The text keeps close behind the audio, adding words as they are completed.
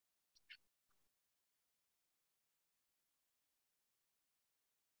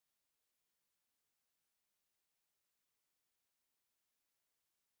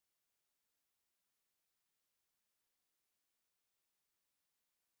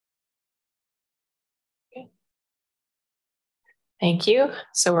Thank you.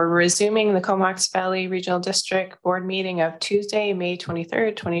 So we're resuming the Comox Valley Regional District Board meeting of Tuesday, May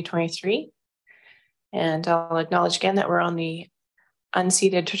 23rd, 2023. And I'll acknowledge again that we're on the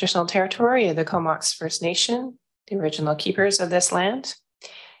unceded traditional territory of the Comox First Nation, the original keepers of this land.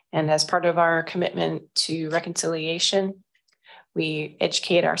 And as part of our commitment to reconciliation, we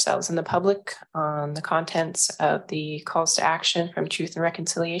educate ourselves and the public on the contents of the calls to action from Truth and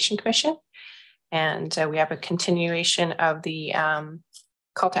Reconciliation Commission. And we have a continuation of the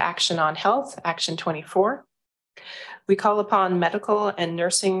call to action on health, Action 24. We call upon medical and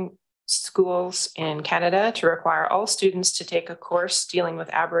nursing schools in Canada to require all students to take a course dealing with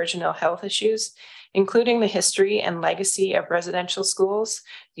Aboriginal health issues, including the history and legacy of residential schools,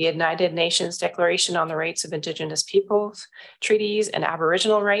 the United Nations Declaration on the Rights of Indigenous Peoples, treaties and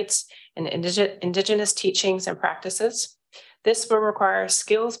Aboriginal rights, and Indigenous teachings and practices. This will require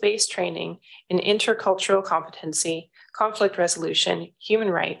skills-based training in intercultural competency, conflict resolution, human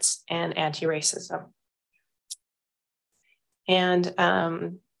rights, and anti-racism. And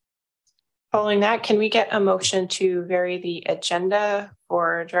following that, can we get a motion to vary the agenda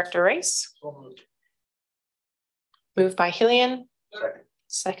for Director Rice? Moved by Hillian,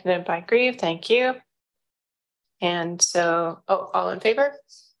 seconded by Grieve, thank you. And so, all in favor?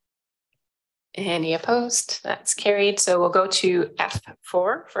 Any opposed? That's carried. So we'll go to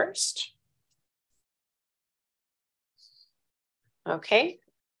F4 first. Okay.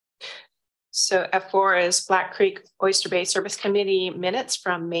 So F4 is Black Creek Oyster Bay Service Committee minutes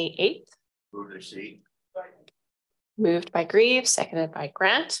from May 8th. Move to receipt. Moved by Grieve, seconded by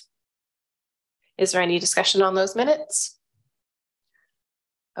Grant. Is there any discussion on those minutes?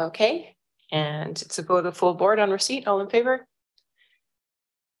 Okay. And it's a vote of the full board on receipt. All in favor?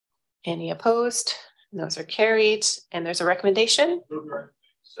 Any opposed? Those are carried. And there's a recommendation.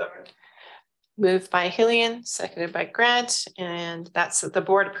 Second. Moved by Hillian, seconded by Grant. And that's that the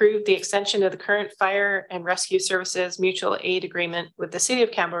board approved the extension of the current fire and rescue services mutual aid agreement with the City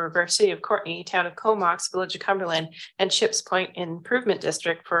of Campbell River, City of Courtenay, Town of Comox, Village of Cumberland, and Ships Point Improvement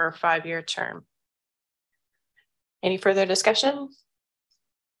District for a 5-year term. Any further discussion?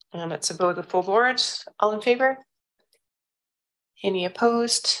 And it's a vote of the full board. All in favor? Any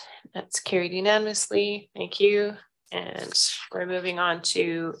opposed? That's carried unanimously. Thank you. And we're moving on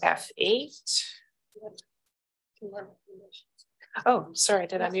to F8. Oh, sorry,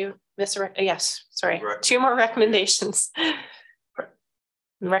 did I miss a yes, sorry. 2 more recommendations.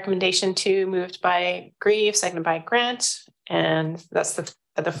 Recommendation 2 moved by Grieve, seconded by Grant. And that's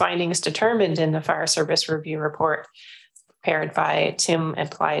the findings determined in the fire service review report prepared by Tim and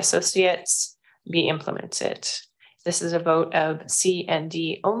Ply Associates be implemented. This is a vote of C and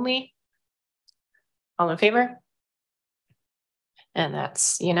D only. All in favor? And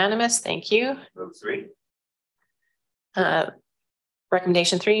that's unanimous. Thank you. Move 3.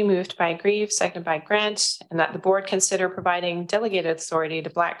 Recommendation 3 moved by Grieve, seconded by Grant, and that the board consider providing delegated authority to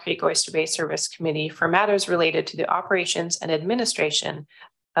Black Creek Oyster Bay Service Committee for matters related to the operations and administration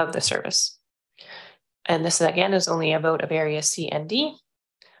of the service. And this again is only a vote of areas C and D.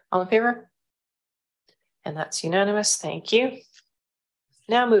 All in favor? And that's unanimous. Thank you.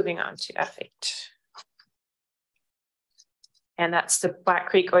 Now moving on to F8. And that's the Black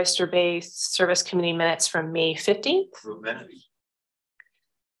Creek Oyster Bay Service Committee minutes from May 15th.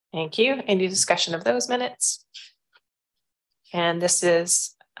 Thank you. Any discussion of those minutes? And this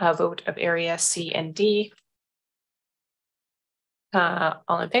is a vote of area C and D.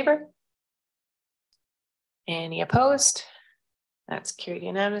 All in favor? Any opposed? That's carried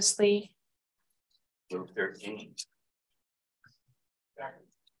unanimously. Move 13.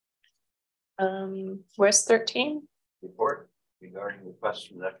 Where's 13? Report regarding requests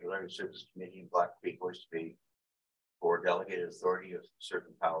from the Electric Service Committee in Black Creek Oyster Bay for delegated authority of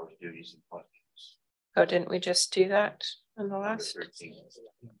certain powers, duties, and functions. Oh, didn't we just do that in the last? 13.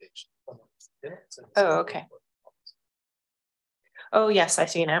 Oh, okay. Oh, yes, I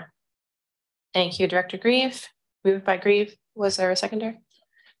see now. Thank you, Director Grieve. Moved by Grieve. Was there a seconder?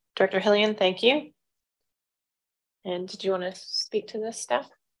 Director Hillian, thank you. And did you want to speak to this staff?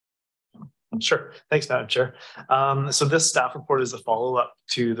 Sure. Thanks, Madam Chair. So this staff report is a follow-up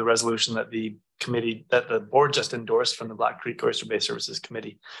to the resolution that the board just endorsed from the Black Creek Oyster Bay Services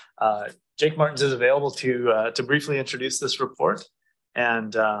Committee. Jake Martins is available to briefly introduce this report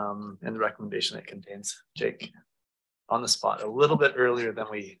and the recommendation it contains. Jake, on the spot, a little bit earlier than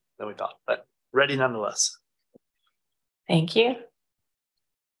we thought, but ready nonetheless. Thank you.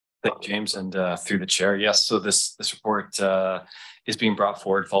 Thank you, James, and through the chair. Yes, so this report is being brought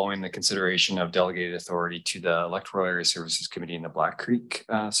forward following the consideration of delegated authority to the Electoral Area Services Committee and the Black Creek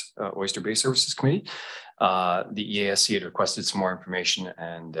Oyster Bay Services Committee. The EASC had requested some more information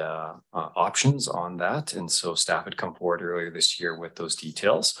and options on that. And so staff had come forward earlier this year with those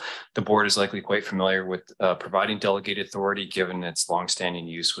details. The board is likely quite familiar with providing delegated authority given its longstanding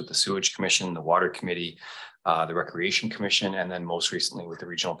use with the Sewage Commission, the Water Committee, the Recreation Commission, and then most recently with the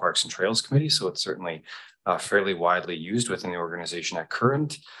Regional Parks and Trails Committee. So it's certainly fairly widely used within the organization at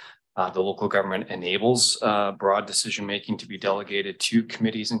current. The local government enables broad decision-making to be delegated to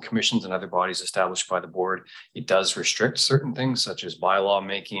committees and commissions and other bodies established by the board. It does restrict certain things such as bylaw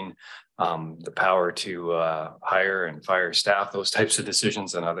making, the power to hire and fire staff, those types of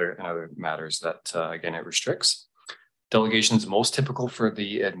decisions and other matters that, again, it restricts. Delegation is most typical for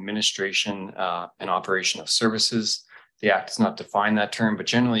the administration and operation of services. The Act does not define that term, but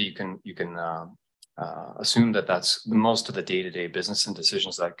generally you can assume that that's most of the day-to-day business and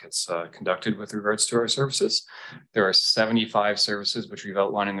decisions that gets conducted with regards to our services. There are 75 services, which we've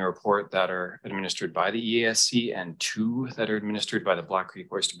outlined in the report, that are administered by the EASC and 2 that are administered by the Black Creek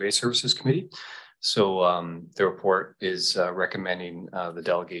Oyster Bay Services Committee. So the report is recommending the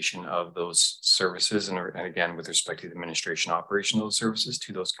delegation of those services and again, with respect to the administration operation of those services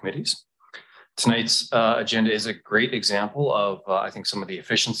to those committees. Tonight's agenda is a great example of, I think, some of the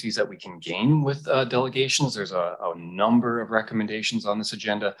efficiencies that we can gain with delegations. There's a number of recommendations on this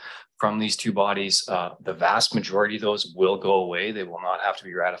agenda from these 2 bodies. The vast majority of those will go away. They will not have to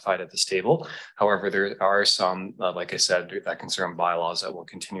be ratified at this table. However, there are some, like I said, that concern bylaws that will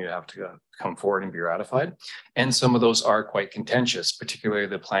continue to have to come forward and be ratified. And some of those are quite contentious, particularly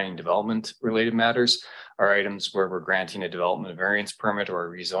the planning development related matters are items where we're granting a development variance permit or a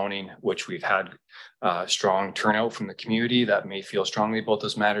rezoning, which we've had strong turnout from the community that may feel strongly about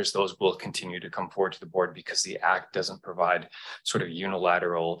those matters. Those will continue to come forward to the board because the Act doesn't provide sort of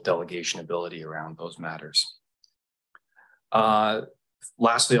unilateral delegation ability around those matters.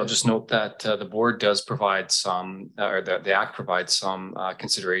 Lastly, I'll just note that the board does provide some, or the Act provides some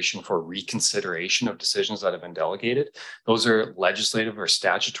consideration for reconsideration of decisions that have been delegated. Those are legislative or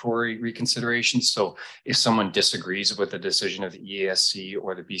statutory reconsiderations. So if someone disagrees with the decision of the EASC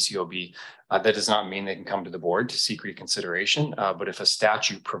or the BCOB, that does not mean they can come to the board to seek reconsideration. But if a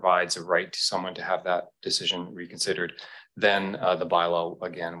statute provides a right to someone to have that decision reconsidered, then the bylaw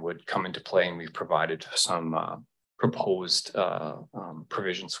again would come into play, and we've provided some proposed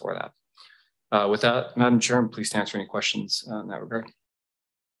provisions for that. With that, Madam Chair, I'm pleased to answer any questions in that regard.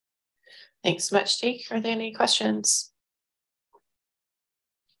 Thanks so much, Jake. Are there any questions?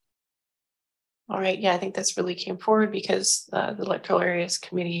 All right, yeah, I think this really came forward because the Electoral Areas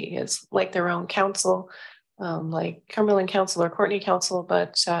Committee is like their own council, like Cumberland Council or Courtney Council,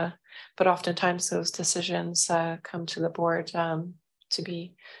 but oftentimes those decisions come to the board to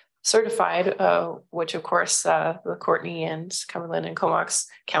be certified, which of course the Courtney and Cumberland and Comox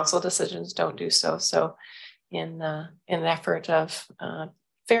council decisions don't do so. So in an effort of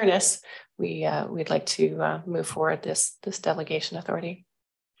fairness, we'd like to move forward this delegation authority.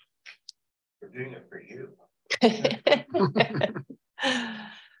 We're doing it for you.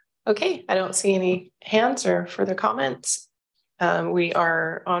 Okay, I don't see any hands or further comments. We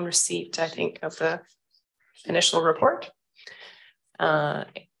are on receipt, I think, of the initial report.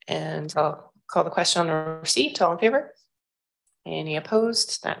 And I'll call the question on receipt. All in favor? Any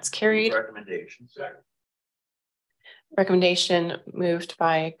opposed? That's carried. Recommendations. Recommendation moved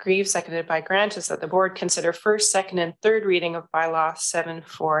by Grieve, seconded by Grant, is that the board consider first, second, and third reading of bylaw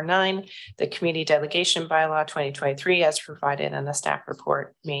 749, the committee delegation bylaw 2023, as provided in the staff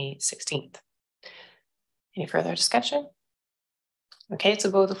report May 16th. Any further discussion? Okay, it's a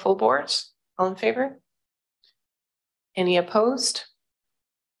vote of the full board. All in favor? Any opposed?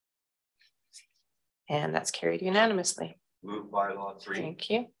 And that's carried unanimously. Move bylaw 3. Thank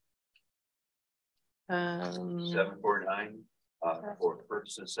you. 749 for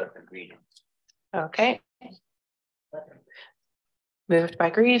first and second reading. Okay. Moved by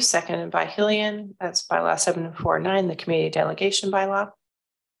Grieve, seconded by Hillian. That's bylaw 749, the committee delegation bylaw.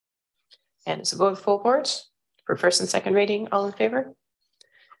 And it's a vote of full board for first and second reading. All in favor?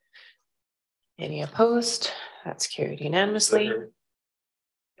 Any opposed? That's carried unanimously.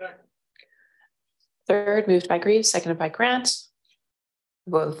 Third, moved by Grieve, seconded by Grant.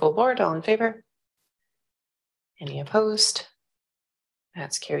 Vote of the full board. All in favor? Any opposed?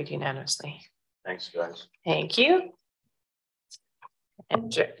 That's carried unanimously. Thanks, guys. Thank you.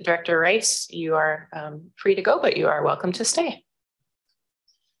 And Director Rice, you are free to go, but you are welcome to stay.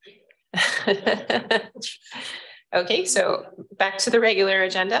 Okay, so back to the regular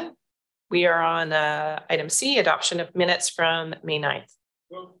agenda. We are on item C, adoption of minutes from May 9th.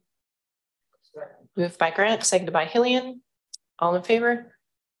 Moved by Grant, seconded by Hillian. All in favor?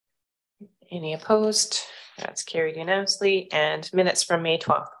 Any opposed? That's carried unanimously. And minutes from May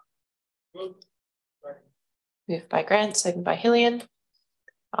 12th. Moved by Grant, seconded by Hillian.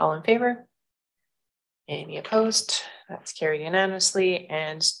 All in favor? Any opposed? That's carried unanimously.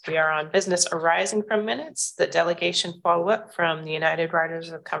 And we are on business arising from minutes, the delegation follow-up from the United Riders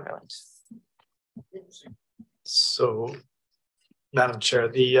of Cumberland. So, Madam Chair,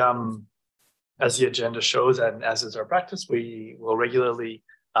 as the agenda shows, and as is our practice, we will regularly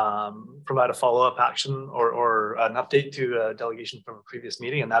provide a follow-up action or an update to a delegation from a previous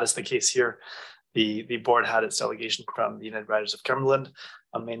meeting, and that is the case here. The board had its delegation from the United Riders of Cumberland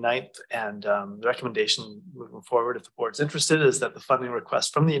on May 9th, and the recommendation moving forward, if the board's interested, is that the funding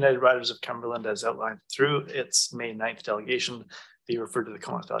request from the United Riders of Cumberland, as outlined through its May 9th delegation, be referred to the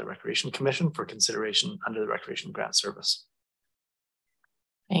Comox Valley Recreation Commission for consideration under the Recreation Grant Service.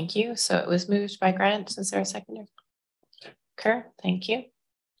 Thank you. So it was moved by Grant. Is there a seconder? Kerr, thank you.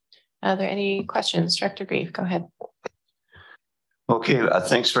 Are there any questions? Director Grieve, go ahead. Okay,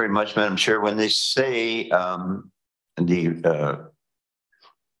 thanks very much, Madam Chair. When they say the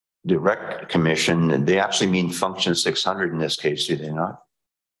Rec Commission, they actually mean Function 600 in this case, do they not?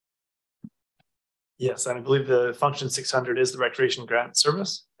 Yes, and I believe the Function 600 is the Recreation Grant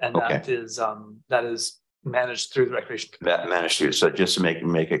Service, and that is managed through the Recreation Commission. Managed through. So just to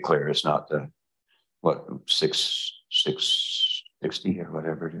make it clear, it's not the 660 or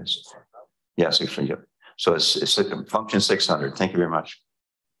whatever it is. Yeah, 600. Yep. So it's Function 600. Thank you very much.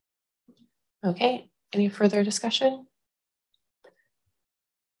 Okay. Any further discussion?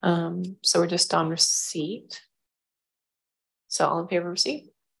 So we're just on receipt. So all in favor of receipt?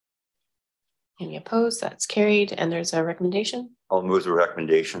 Any opposed? That's carried. And there's a recommendation. I'll move the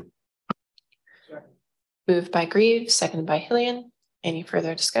recommendation. Moved by Grieve, seconded by Hillian. Any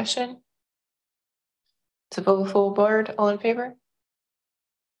further discussion? To vote full board, all in favor?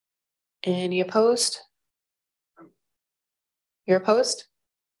 Any opposed? You're opposed?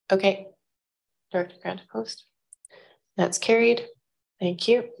 Okay. Director Grant opposed. That's carried. Thank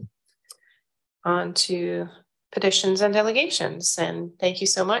you. On to petitions and delegations. And thank you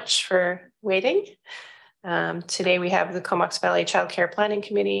so much for waiting. Today we have the Comox Valley Child Care Planning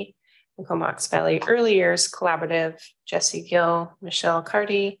Committee, the Comox Valley Early Years Collaborative, Jesse Gill, Michelle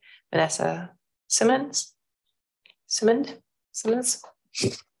Carty, Vanessa Simmons.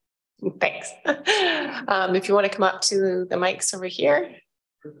 Thanks. If you want to come up to the mics over here.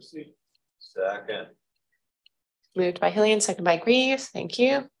 Second. Moved by Hillian, seconded by Grieve. Thank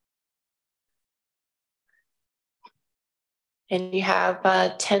you. And you have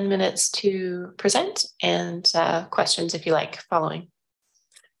 10 minutes to present and questions if you like following.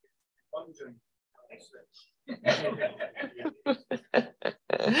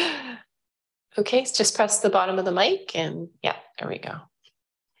 Okay, so just press the bottom of the mic and yeah, there we go.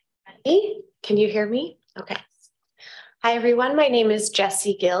 Hey, can you hear me? Okay. Hi, everyone. My name is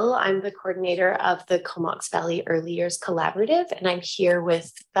Jessie Gill. I'm the coordinator of the Comox Valley Early Years Collaborative, and I'm here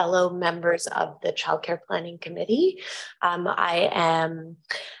with fellow members of the Child Care Planning Committee. I am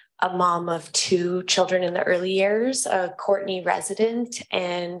a mom of 2 children in the early years, a Courtney resident,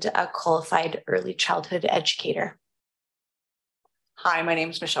 and a qualified early childhood educator. Hi, my name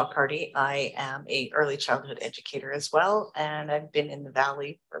is Michelle Carty. I am an early childhood educator as well, and I've been in the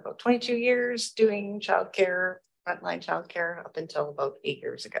Valley for about 22 years doing childcare, frontline childcare, up until about 8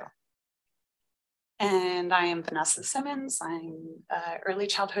 years ago. And I am Vanessa Simmons. I'm an early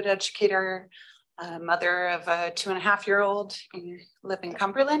childhood educator, a mother of a 2.5-year-old, live in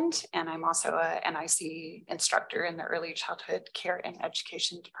Cumberland, and I'm also a NIC instructor in the early childhood care and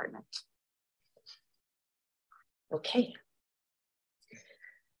education department. Okay.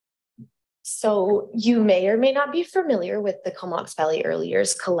 So you may or may not be familiar with the Comox Valley Early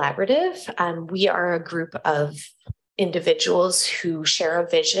Years Collaborative. We are a group of individuals who share a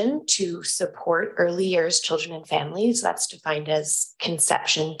vision to support early years children and families. That's defined as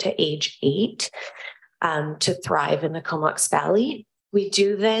conception to age 8 to thrive in the Comox Valley. We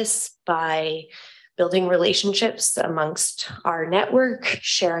do this by building relationships amongst our network,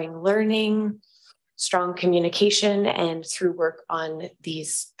 sharing learning, strong communication, and through work on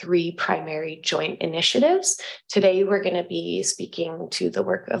these 3 primary joint initiatives. Today, we're going to be speaking to the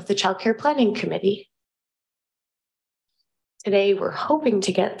work of the Child Care Planning Committee. Today, we're hoping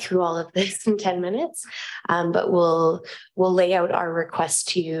to get through all of this in 10 minutes, but we'll lay out our request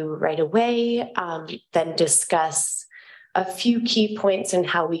to you right away, then discuss a few key points in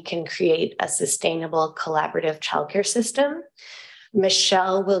how we can create a sustainable collaborative childcare system.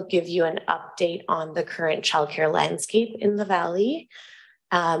 Michelle will give you an update on the current childcare landscape in the Valley.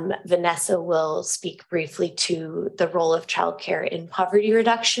 Vanessa will speak briefly to the role of childcare in poverty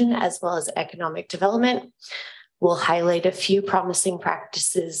reduction as well as economic development. We'll highlight a few promising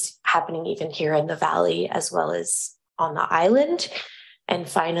practices happening even here in the Valley as well as on the island. And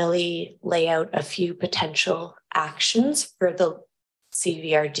finally, lay out a few potential actions for the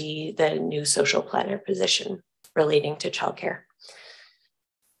CVRD, the new social planner position relating to childcare.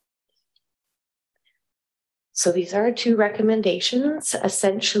 So these are our two recommendations.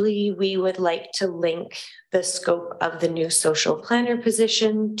 Essentially, we would like to link the scope of the new social planner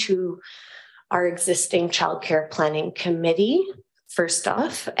position to our existing childcare planning committee, first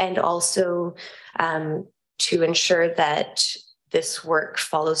off, and also to ensure that this work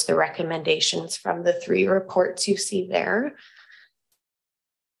follows the recommendations from the 3 reports you see there.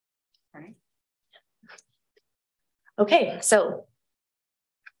 All right. Okay, so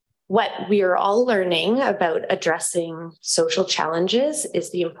what we are all learning about addressing social challenges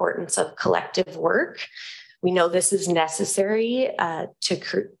is the importance of collective work. We know this is necessary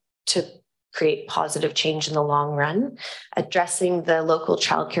to create positive change in the long run. Addressing the local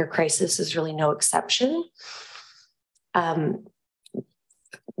childcare crisis is really no exception.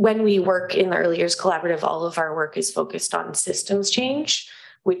 When we work in the Early Years Collaborative, all of our work is focused on systems change,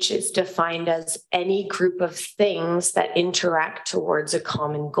 which is defined as any group of things that interact towards a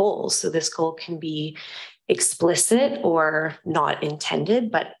common goal. So this goal can be explicit or not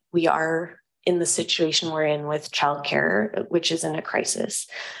intended, but we are in the situation we're in with childcare, which is in a crisis.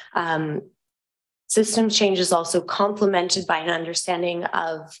 Systems change is also complemented by an understanding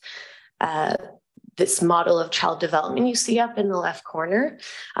of this model of child development you see up in the left corner.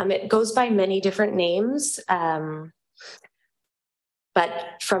 It goes by many different names,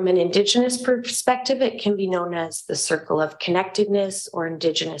 but from an Indigenous perspective, it can be known as the Circle of Connectedness or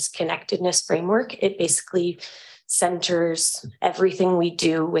Indigenous Connectedness Framework. It basically centers everything we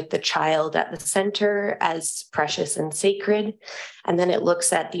do with the child at the center as precious and sacred. And then it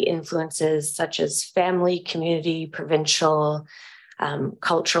looks at the influences such as family, community, provincial,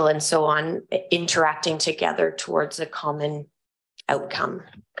 cultural, and so on, interacting together towards a common outcome.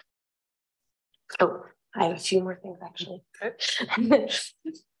 Oh, I have a few more things actually.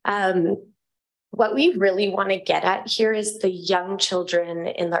 What we really want to get at here is the young children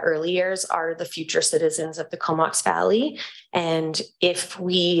in the early years are the future citizens of the Comox Valley. And if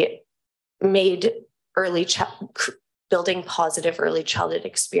we made building positive early childhood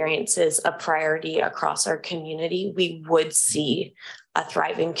experiences a priority across our community, we would see a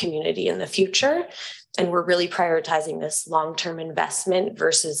thriving community in the future. And we're really prioritizing this long-term investment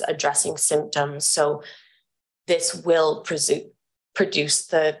versus addressing symptoms. So this will produce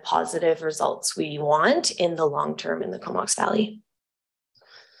the positive results we want in the long term in the Comox Valley.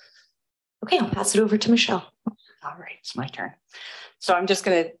 Okay, I'll pass it over to Michelle. All right, it's my turn. So I'm just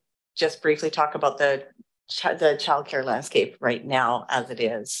going to briefly talk about the childcare landscape right now as it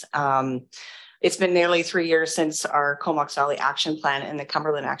is. It's been nearly 3 years since our Comox Valley Action Plan and the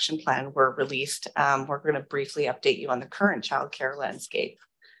Cumberland Action Plan were released. We're going to briefly update you on the current childcare landscape.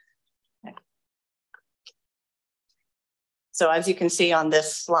 So as you can see on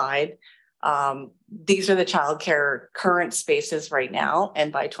this slide, these are the childcare current spaces right now.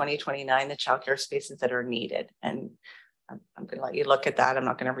 And by 2029, the childcare spaces that are needed. And I'm going to let you look at that. I'm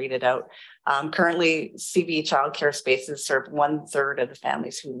not going to read it out. Currently, CV childcare spaces serve 1/3 of the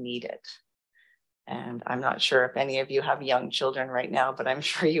families who need it. And I'm not sure if any of you have young children right now, but I'm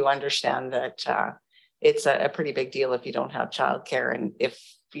sure you understand that it's a pretty big deal if you don't have childcare and if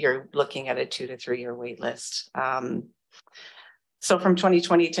you're looking at a 2 to 3 year wait list. So from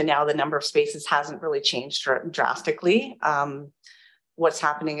 2020 to now, the number of spaces hasn't really changed drastically. What's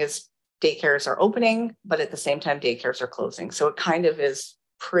happening is daycares are opening, but at the same time, daycares are closing. So it kind of is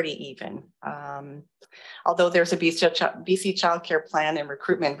pretty even. Although there's a BC childcare plan and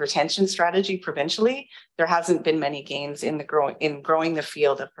recruitment retention strategy provincially, there hasn't been many gains in growing the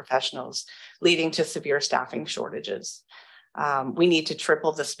field of professionals, leading to severe staffing shortages. We need to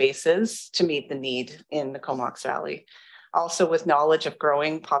triple the spaces to meet the need in the Comox Valley. Also with knowledge of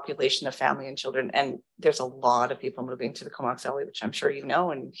growing population of family and children, and there's a lot of people moving to the Comox Valley, which I'm sure you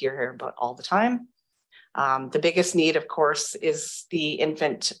know and hear about all the time. The biggest need, of course, is the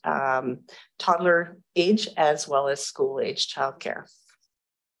infant toddler age as well as school age childcare.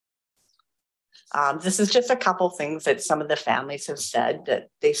 This is just a couple things that some of the families have said that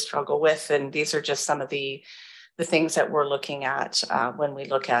they struggle with, and these are just some of the things that we're looking at when we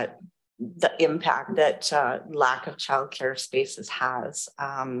look at the impact that lack of childcare spaces has.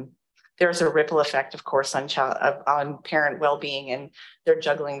 there's a ripple effect, of course, on parent well-being, and they're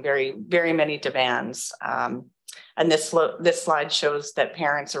juggling very, very many demands. And this slide shows that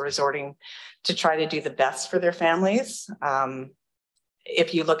parents are resorting to try to do the best for their families.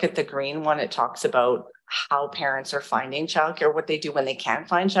 If you look at the green one, it talks about how parents are finding childcare, what they do when they can't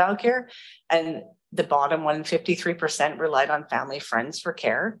find childcare. And the bottom one, 53% relied on family friends for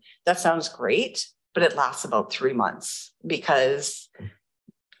care. That sounds great, but it lasts about 3 months because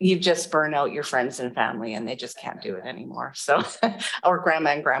you just burn out your friends and family and they just can't do it anymore. So, or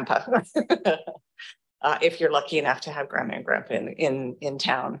grandma and grandpa, if you're lucky enough to have grandma and grandpa in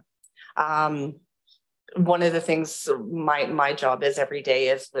town. One of the things my job is every day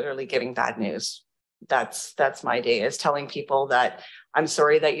is literally giving bad news. That's my day, is telling people that I'm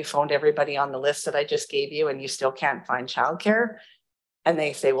sorry that you phoned everybody on the list that I just gave you and you still can't find childcare. And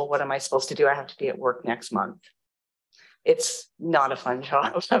they say, well, what am I supposed to do? I have to be at work next month. It's not a fun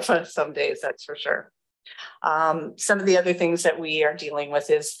job some days, that's for sure. Some of the other things that we are dealing with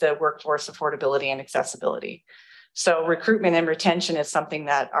is the workforce affordability and accessibility. So recruitment and retention is something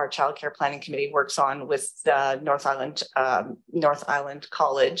that our childcare planning committee works on with the North Island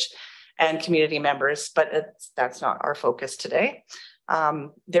College and community members, but that's not our focus today.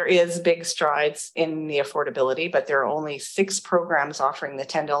 There is big strides in the affordability, but there are only 6 programs offering the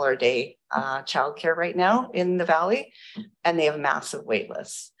 $10 a day childcare right now in the Valley, and they have massive wait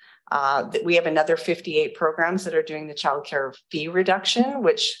lists. We have another 58 programs that are doing the childcare fee reduction,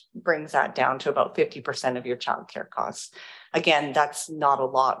 which brings that down to about 50% of your childcare costs. Again, that's not a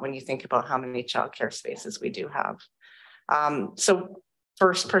lot when you think about how many childcare spaces we do have. So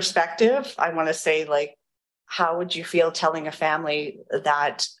first perspective, I want to say, like, how would you feel telling a family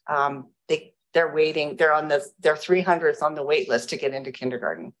that they're waiting, they're on their 300th on the wait list to get into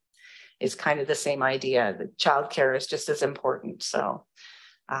kindergarten? It's kind of the same idea. The childcare is just as important. So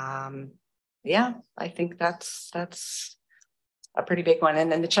yeah, I think that's a pretty big one. And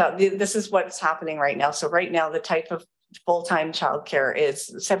then this is what's happening right now. So right now, the type of full-time childcare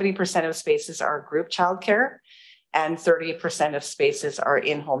is 70% of spaces are group childcare, and 30% of spaces are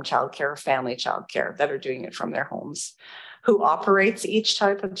in-home childcare, family childcare that are doing it from their homes. Who operates each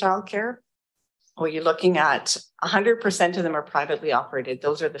type of childcare? Well, you're looking at 100% of them are privately operated.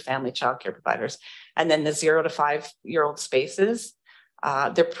 Those are the family childcare providers. And then the 0 to 5-year-old spaces,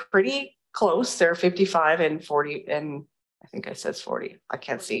 they're pretty close. They're 55 and 40, and I think I said 40. I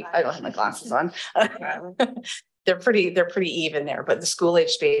can't see. I don't have my glasses on. They're pretty even there, but the school age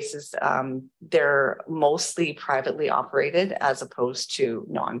spaces, they're mostly privately operated as opposed to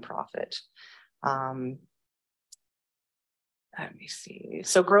nonprofit. Let me see.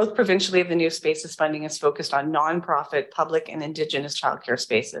 So growth provincially of the new spaces funding is focused on nonprofit, public, and Indigenous childcare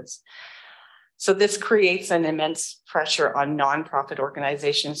spaces. So this creates an immense pressure on nonprofit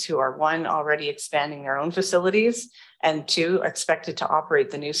organizations who are, 1, already expanding their own facilities, and 2, expected to operate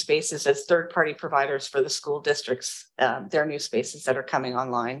the new spaces as third-party providers for the school districts, their new spaces that are coming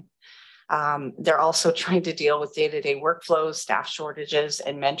online. They're also trying to deal with day-to-day workflows, staff shortages,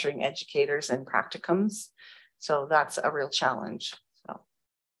 and mentoring educators and practicums. So that's a real challenge. So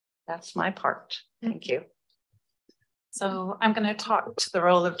that's my part. Thank you. So I'm going to talk to the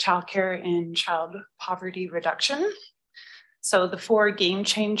role of childcare in child poverty reduction. So the 4 game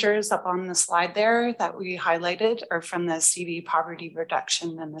changers up on the slide there that we highlighted are from the CV Poverty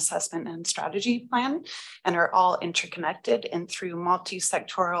Reduction and Assessment and Strategy Plan, and are all interconnected, and through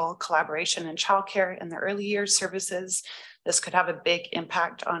multi-sectoral collaboration in childcare and the early years services, this could have a big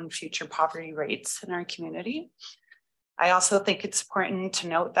impact on future poverty rates in our community. I also think it's important to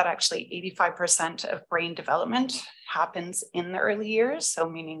note that actually 85% of brain development happens in the early years, so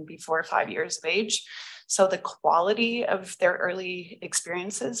meaning before 5 years of age. So the quality of their early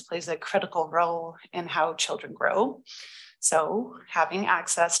experiences plays a critical role in how children grow. So having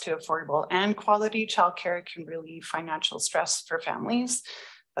access to affordable and quality childcare can relieve financial stress for families,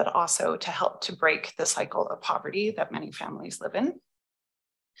 but also to help to break the cycle of poverty that many families live in.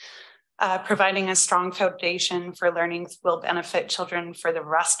 Providing a strong foundation for learning will benefit children for the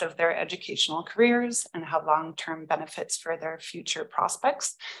rest of their educational careers and have long-term benefits for their future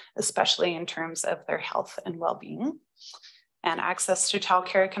prospects, especially in terms of their health and well-being. And access to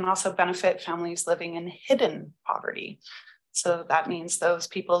childcare can also benefit families living in hidden poverty. So that means those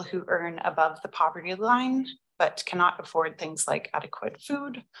people who earn above the poverty line, but cannot afford things like adequate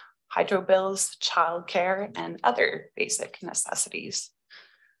food, hydro bills, childcare, and other basic necessities.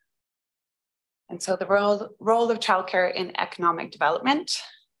 And so the role of childcare in economic development.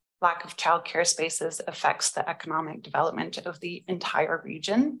 Lack of childcare spaces affects the economic development of the entire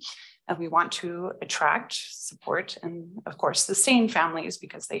region. And we want to attract, support, and of course, sustain families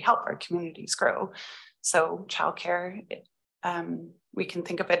because they help our communities grow. So childcare, we can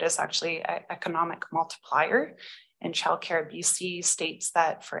think of it as actually an economic multiplier. And Childcare BC states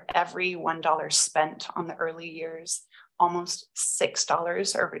that for every $1 spent on the early years, almost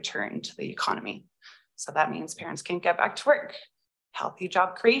 $6 are returned to the economy. So that means parents can get back to work, healthy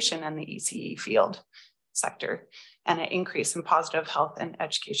job creation in the ECE field sector, and an increase in positive health and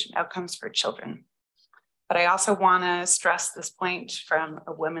education outcomes for children. But I also want to stress this point from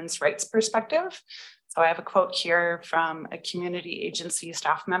a women's rights perspective. So I have a quote here from a community agency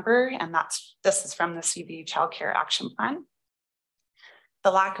staff member, and this is from the CV Childcare Action Plan.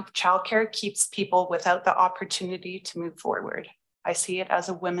 The lack of childcare keeps people without the opportunity to move forward. I see it as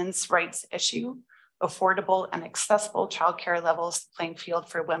a women's rights issue. Affordable and accessible childcare levels the playing field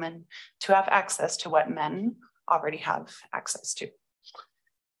for women to have access to what men already have access to.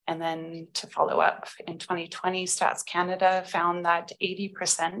 And then to follow up, in 2020, Stats Canada found that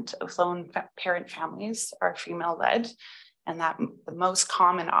 80% of lone parent families are female-led, and that the most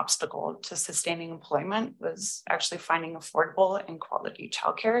common obstacle to sustaining employment was actually finding affordable and quality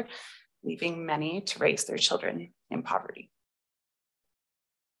childcare, leaving many to raise their children in poverty.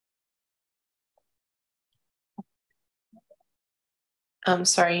 I'm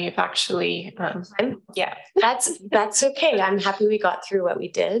sorry, you've actually, yeah, that's okay. I'm happy we got through what we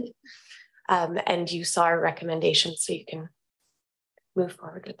did. And you saw our recommendations, so you can move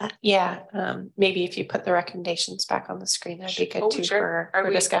forward with that. Yeah, maybe if you put the recommendations back on the screen, that'd be good too, sure. for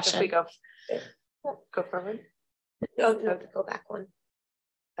discussion. If we go forward. No, go back one.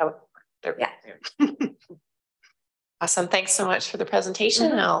 Oh, there. Yeah. Awesome. Thanks so much for the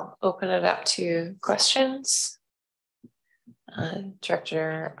presentation. I'll open it up to questions.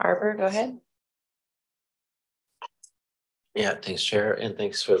 Director Arbour, go ahead. Yeah, thanks, Chair, and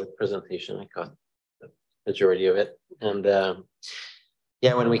thanks for the presentation. I caught the majority of it. And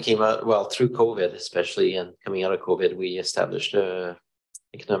yeah, when we came out, well, through COVID, especially, and coming out of COVID, we established a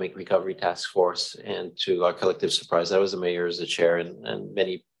economic recovery task force. And to our collective surprise, I was the mayor as the chair, and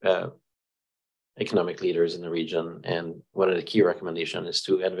many economic leaders in the region. And one of the key recommendations is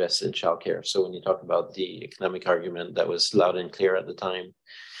to invest in childcare. So when you talk about the economic argument, that was loud and clear at the time.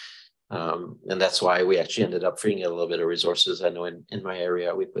 And that's why we actually ended up freeing a little bit of resources. I know in my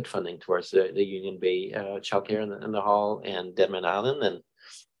area, we put funding towards the Union Bay childcare in the hall and Denman Island. And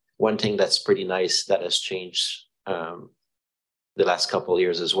one thing that's pretty nice that has changed the last couple of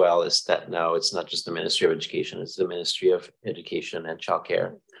years as well is that now it's not just the Ministry of Education, it's the Ministry of Education and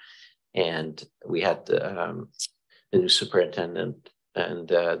Childcare. And we had the new superintendent and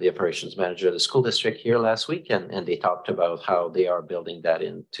the operations manager of the school district here last week, and they talked about how they are building that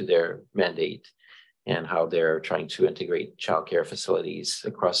into their mandate and how they're trying to integrate childcare facilities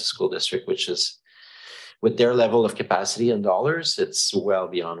across the school district, which is, with their level of capacity and dollars, it's well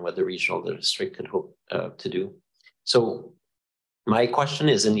beyond what the regional district could hope to do. So my question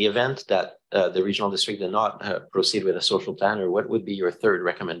is, in the event that the regional district did not proceed with a social plan, or what would be your third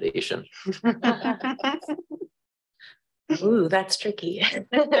recommendation? Ooh, that's tricky.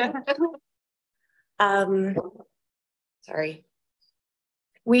 Sorry.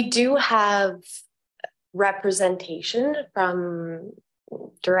 We do have representation from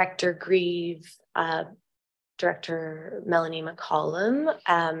Director Grieve, Director Melanie McCollum.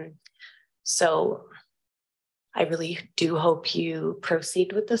 So I really do hope you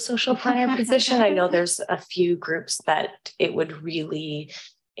proceed with the social planner position. I know there's a few groups that it would really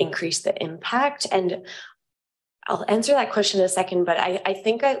increase the impact, and I'll answer that question in a second, but I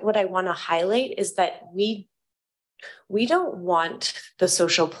think what I want to highlight is that we don't want the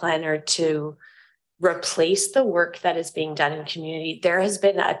social planner to replace the work that is being done in community. There has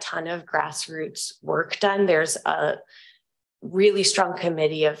been a ton of grassroots work done. There's a really strong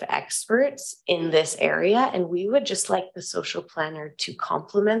committee of experts in this area, and we would just like the social planner to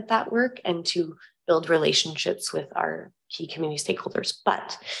complement that work and to build relationships with our key community stakeholders.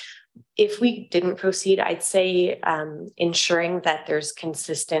 But if we didn't proceed, I'd say ensuring that there's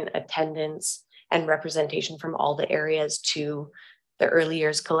consistent attendance and representation from all the areas to the Early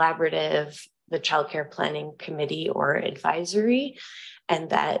Years Collaborative, the Childcare Planning Committee or Advisory, and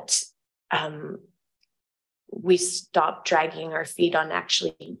that we stop dragging our feet on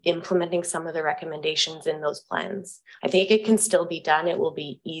actually implementing some of the recommendations in those plans. I think it can still be done. It will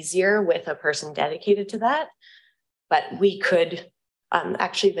be easier with a person dedicated to that, but we could,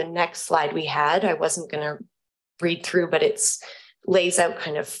 actually the next slide we had, I wasn't going to read through, but it's lays out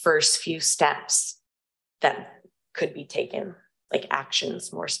kind of first few steps that could be taken, like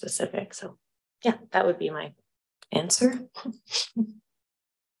actions more specific. So yeah, that would be my answer.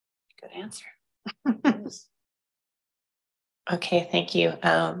 Good answer. Okay, thank you.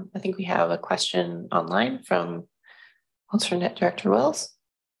 I think we have a question online from Alternate Director Wells.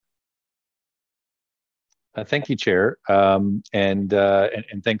 Thank you, Chair. And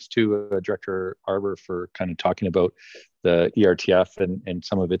thanks to Director Arbor for kind of talking about the ERTF and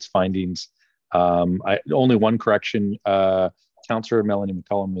some of its findings. Only one correction, Councillor Melanie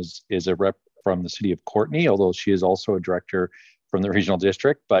McCullum is a rep from the city of Courtenay, although she is also a director from the regional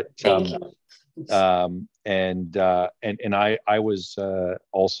district. But I was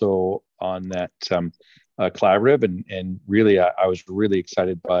also on that collaborative, and really I was really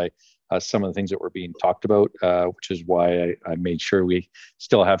excited by some of the things that were being talked about, which is why I made sure we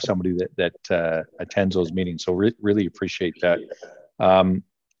still have somebody that attends those meetings. So really appreciate that.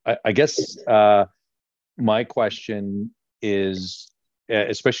 I guess my question is,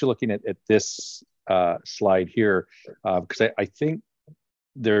 especially looking at this slide here, because I think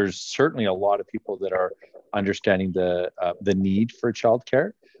there's certainly a lot of people that are understanding the need for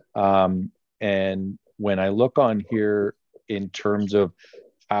childcare. And when I look on here in terms of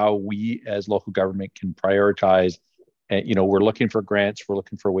how we as local government can prioritize, and we're looking for grants, we're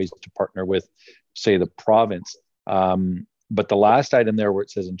looking for ways to partner with, say, the province. But the last item there where it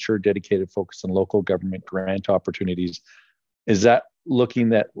says ensure dedicated focus on local government grant opportunities, is that looking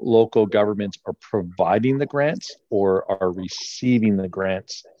that local governments are providing the grants or are receiving the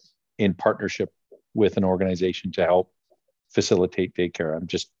grants in partnership with an organization to help facilitate daycare? I'm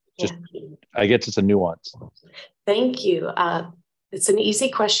just I guess it's a nuance. Thank you. It's an easy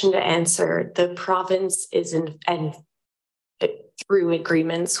question to answer. The province is and through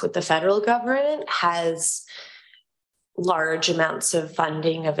agreements with the federal government has large amounts of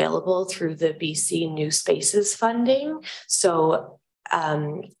funding available through the BC New Spaces funding. So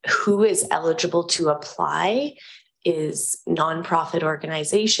who is eligible to apply is nonprofit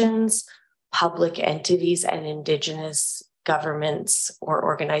organizations, public entities, and Indigenous governments or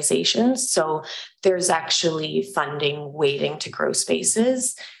organizations. So there's actually funding waiting to grow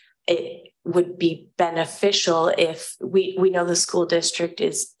spaces. It would be beneficial if we know the school district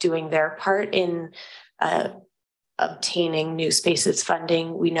is doing their part in obtaining New Spaces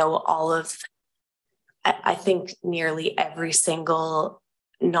funding. We know I think nearly every single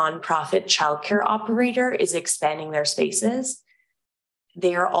nonprofit childcare operator is expanding their spaces.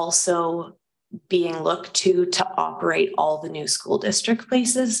 They are also being looked to operate all the new school district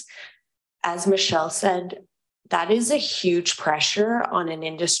places. As Michelle said, that is a huge pressure on an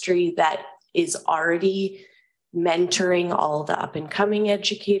industry that is already mentoring all the up and coming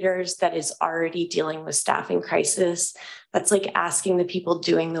educators, that is already dealing with staffing crisis. That's like asking the people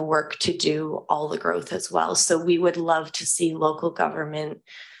doing the work to do all the growth as well. So we would love to see local government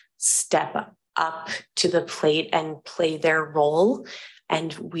step up to the plate and play their role.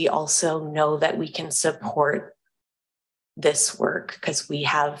 And we also know that we can support this work because we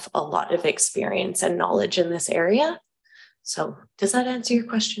have a lot of experience and knowledge in this area. So does that answer your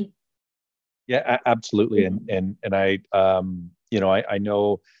question? Yeah, absolutely. And I, I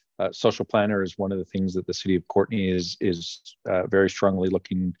know social planner is one of the things that the city of Courtenay is very strongly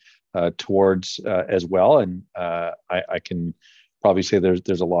looking towards as well. And I can probably say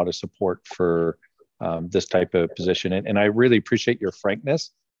there's a lot of support for this type of position. And I really appreciate your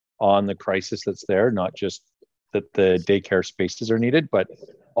frankness on the crisis that's there, not just that the daycare spaces are needed, but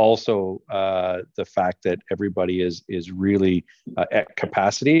also the fact that everybody is really at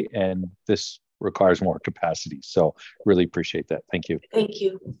capacity, and this requires more capacity. So really appreciate that. Thank you. Thank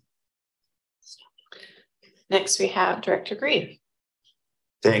you. Next, we have Director Green.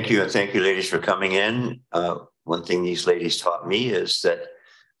 Thank you. And thank you, ladies, for coming in. One thing these ladies taught me is that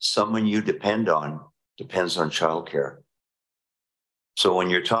someone you depend on depends on childcare. So when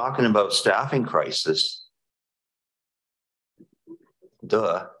you're talking about staffing crisis,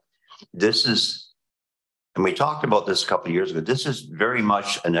 this is, and we talked about this a couple of years ago, this is very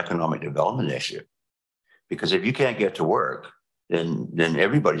much an economic development issue. Because if you can't get to work, then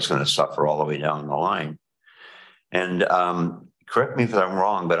everybody's going to suffer all the way down the line. And correct me if I'm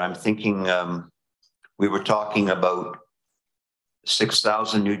wrong, but I'm thinking we were talking about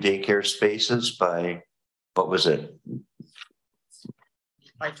 6,000 new daycare spaces by, what was it?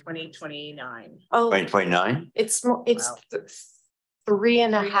 By 2029. Oh, 2029? It's Wow.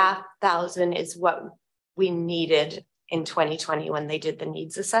 3,500 is what we needed in 2020 when they did the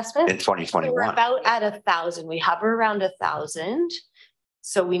needs assessment. In 2021. So we're about at 1,000. We hover around 1,000.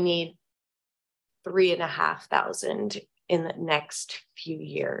 So we need 3,500 in the next few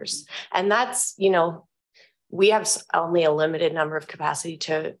years. And that's, we have only a limited number of capacity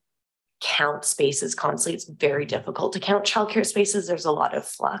to count spaces constantly. It's very difficult to count childcare spaces. There's a lot of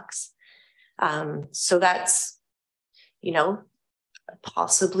flux. So that's, you know,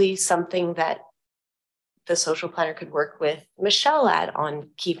 possibly something that the social planner could work with Michelle at, on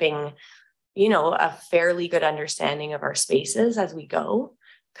keeping, you know, a fairly good understanding of our spaces as we go,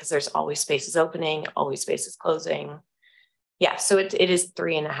 because there's always spaces opening, always spaces closing. Yeah, so it is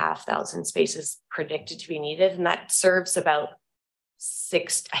 3,500 spaces predicted to be needed, and that serves about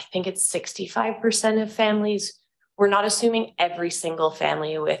I think it's 65% of families. We're not assuming every single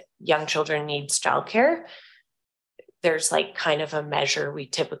family with young children needs childcare. There's like kind of a measure we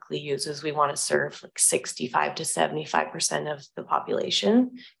typically use is we want to serve like 65 to 75% of the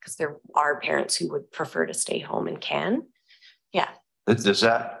population, because there are parents who would prefer to stay home and can. Yeah. Does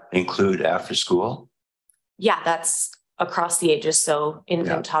that include after school? Yeah, that's across the ages. So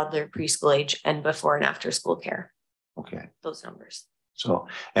infant, toddler, preschool age, and before and after school care. Okay. Those numbers. So,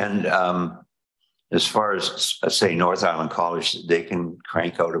 and as far as say North Island College, they can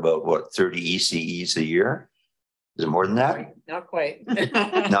crank out about what, 30 ECEs a year? Is it more than that? Not quite.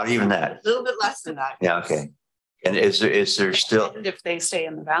 Not even that. A little bit less than that. Yeah. Okay. And is there still? And if they stay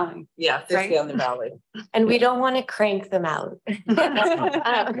in the valley. Yeah, they stay on the valley. And we don't want to crank them out.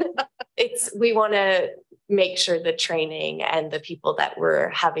 We want to make sure the training and the people that we're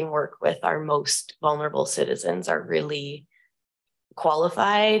having work with our most vulnerable citizens are really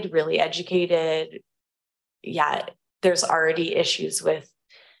qualified, really educated. Yeah, there's already issues with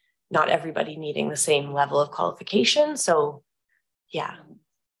not everybody needing the same level of qualification. So yeah.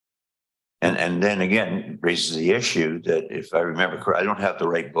 And then again, raises the issue that if I remember correctly, I don't have the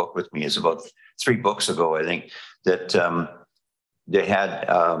right book with me. It's about 3 books ago, I think, that they had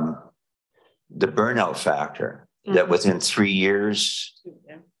the burnout factor, that within 3 years,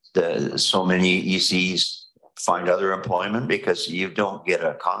 so many ECs find other employment because you don't get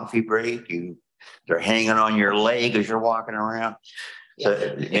a coffee break. They're hanging on your leg as you're walking around.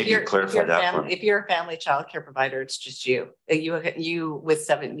 So maybe clarify that one. If you're a family childcare provider, it's just you. You with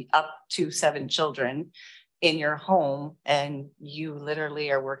up to 7 children in your home, and you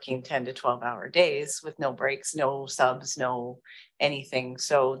literally are working 10 to 12-hour days with no breaks, no subs, no anything.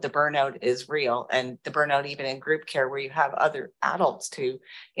 So the burnout is real, and the burnout even in group care where you have other adults to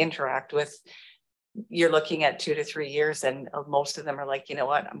interact with. You're looking at 2 to 3 years, and most of them are like, you know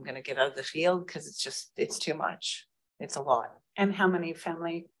what, I'm going to get out of the field because it's too much. It's a lot. And how many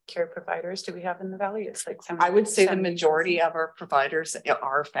family care providers do we have in the valley? It's like I would say the majority of our providers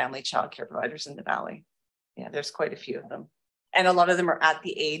are family child care providers in the valley. Yeah, there's quite a few of them. And a lot of them are at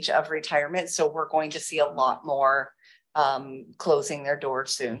the age of retirement. So we're going to see a lot more closing their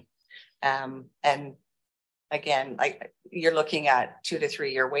doors soon. And again, like you're looking at 2 to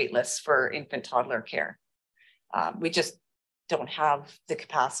 3 year wait lists for infant toddler care. We just don't have the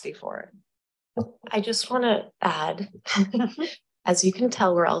capacity for it. I just want to add, as you can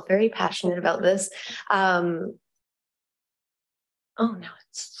tell, we're all very passionate about this. Oh no,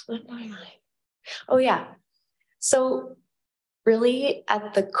 it's slipped my mind. Oh yeah. So really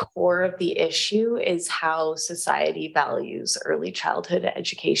at the core of the issue is how society values early childhood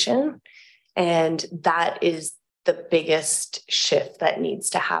education. And that is the biggest shift that needs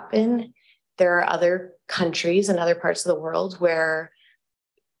to happen. There are other countries and other parts of the world where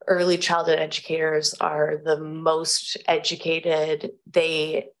early childhood educators are the most educated.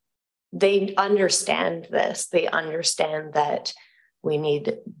 They understand this. They understand that we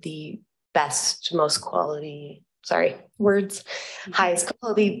need the best, most quality, highest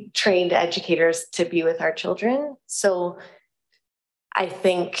quality trained educators to be with our children. So I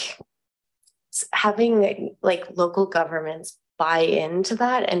think having like local governments buy into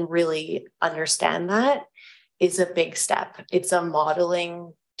that and really understand that is a big step. It's a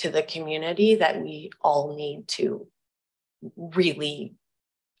modeling to the community that we all need to really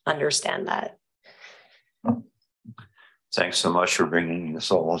understand that. Thanks so much for bringing this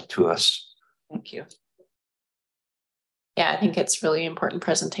all to us. Thank you. Yeah, I think it's really important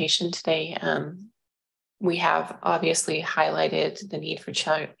presentation today. We have obviously highlighted the need for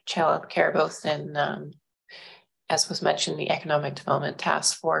child care, both in, as was mentioned, the Economic Development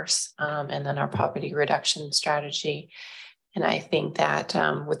Task Force, and then our poverty reduction strategy. And I think that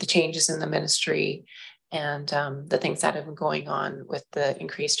with the changes in the ministry and the things that have been going on with the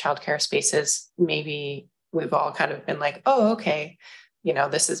increased childcare spaces, maybe we've all kind of been like, oh, okay, you know,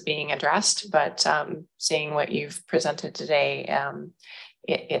 this is being addressed, but seeing what you've presented today,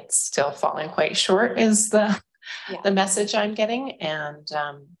 it's still falling quite short is the message I'm getting. And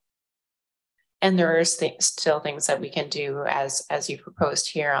there are still things that we can do as you proposed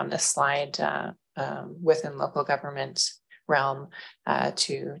here on this slide within local government realm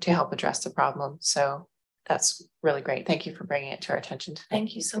to help address the problem. So that's really great. Thank you for bringing it to our attention today.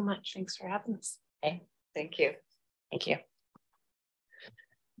 Thank you so much. Thanks for having us. Okay. Thank you. Thank you.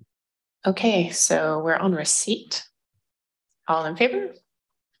 Okay, so we're on receipt. All in favor?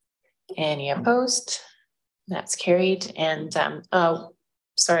 Any opposed? That's carried. And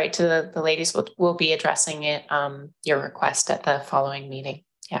sorry to the ladies, we'll be addressing it, your request at the following meeting.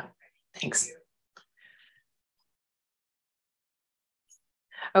 Yeah, thanks.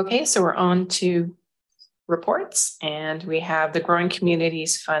 Okay, so we're on to reports, and we have the Growing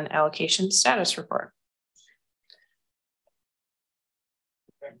Communities Fund Allocation Status Report.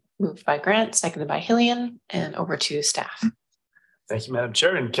 Moved by Grant, seconded by Hillian, and over to staff. Thank you, Madam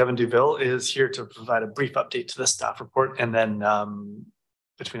Chair. And Kevin Duville is here to provide a brief update to the staff report. And then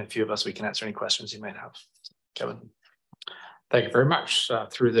between a few of us, we can answer any questions you might have. Kevin. Thank you very much.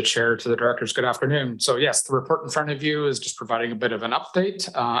 Through the chair to the directors, good afternoon. So yes, the report in front of you is just providing a bit of an update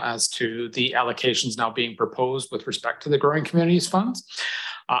as to the allocations now being proposed with respect to the Growing Communities Funds.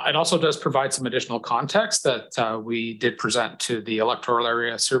 It also does provide some additional context that we did present to the Electoral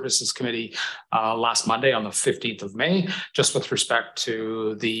Area Services Committee last Monday on the 15th of May, just with respect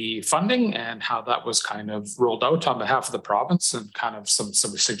to the funding and how that was kind of rolled out on behalf of the province and kind of some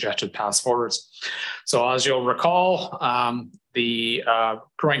suggested paths forwards. So as you'll recall, the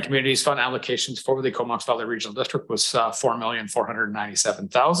Growing Communities Fund allocations for the Comox Valley Regional District was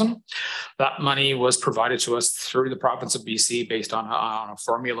 $4,497,000. That money was provided to us through the province of BC based on a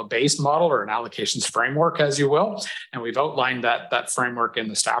formula-based model or an allocations framework, as you will. And we've outlined that framework in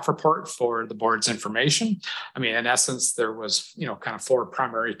the staff report for the board's information. I mean, in essence, there was, kind of 4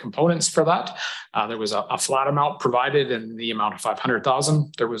 primary components for that. There was a flat amount provided in the amount of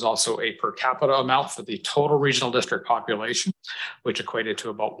 $500,000. There was also a per capita amount for the total regional district population, which equated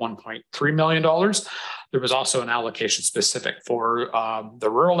to about $1.3 million. There was also an allocation specific for the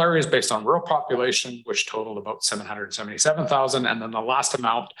rural areas based on rural population, which totaled about $777,000. And then the last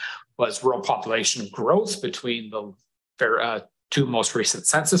amount was rural population growth between the 2 most recent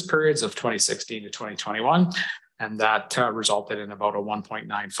census periods of 2016 to 2021. And that resulted in about a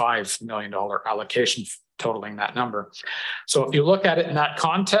 $1.95 million allocation totaling that number. So if you look at it in that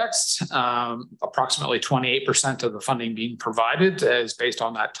context, approximately 28% of the funding being provided is based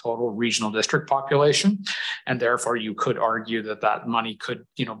on that total regional district population. And therefore you could argue that that money could,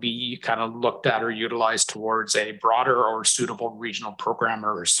 be kind of looked at or utilized towards a broader or suitable regional program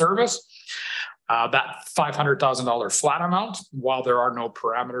or service. That $500,000 flat amount, while there are no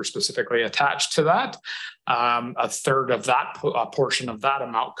parameters specifically attached to that, a third of that portion of that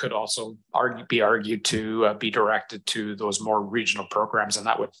amount could also be argued to be directed to those more regional programs, and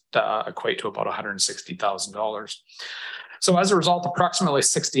that would equate to about $160,000. So as a result, approximately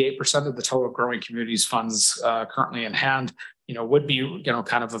 68% of the total Growing Communities funds currently in hand, would be,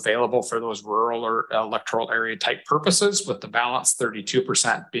 kind of available for those rural or electoral area type purposes, with the balance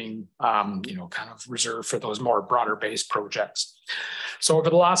 32% being, kind of reserved for those more broader based projects. So over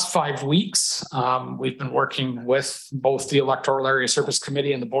the last 5 weeks, we've been working with both the Electoral Area Service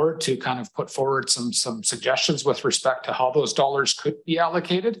Committee and the board to kind of put forward some suggestions with respect to how those dollars could be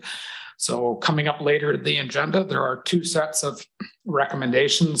allocated. So coming up later in the agenda, there are 2 sets of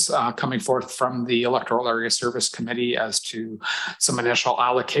recommendations coming forth from the Electoral Area Service Committee as to some initial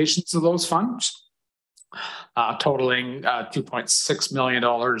allocations of those funds, totaling $2.6 million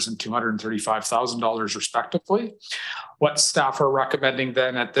and $235,000 respectively. What staff are recommending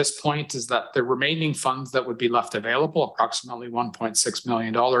then at this point is that the remaining funds that would be left available, approximately $1.6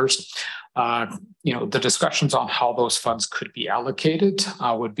 million, the discussions on how those funds could be allocated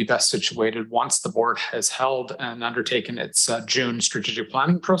would be best situated once the board has held and undertaken its June strategic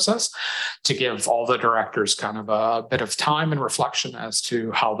planning process, to give all the directors kind of a bit of time and reflection as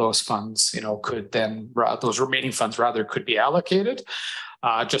to how those funds, could then, those remaining funds rather, could be allocated.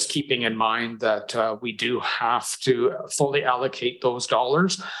 Just keeping in mind that we do have to fully allocate those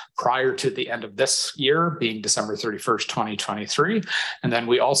dollars prior to the end of this year, being December 31st, 2023. And then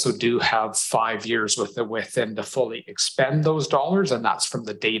we also do have 5 years within to fully expend those dollars, and that's from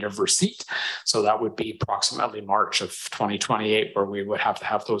the date of receipt. So that would be approximately March of 2028, where we would have to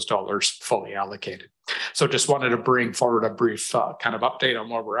have those dollars fully allocated. So just wanted to bring forward a brief kind of update on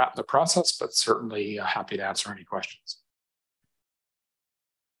where we're at in the process, but certainly happy to answer any questions.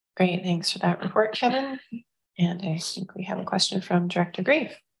 Great, thanks for that report, Kevin. And I think we have a question from Director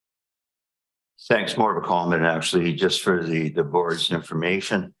Grave. Thanks. More of a comment, actually, just for the board's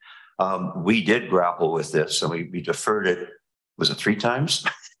information. We did grapple with this, and we deferred it. Was it 3 times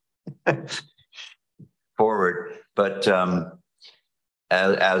forward? But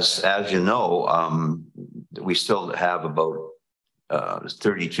as you know, we still have about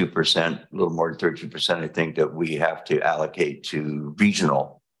 32%, a little more than 32%, I think, that we have to allocate to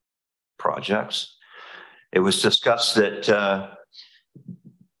regional projects. It was discussed that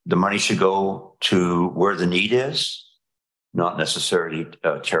the money should go to where the need is, not necessarily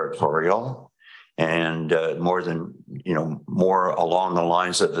territorial, and more along the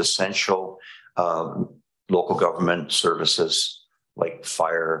lines of essential local government services like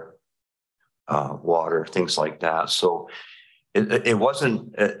fire, water, things like that. So it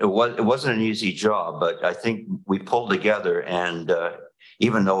wasn't an easy job, but I think we pulled together, and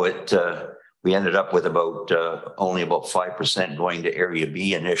even though we ended up with only about 5% going to Area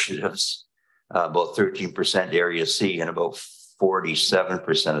B initiatives, about 13% Area C, and about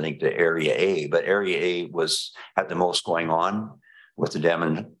 47%, I think, to Area A. But Area A had the most going on with the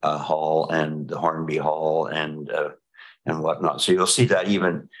Demon Hall and the Hornby Hall and whatnot. So you'll see that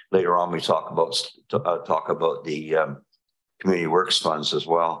even later on. We talk about the community works funds as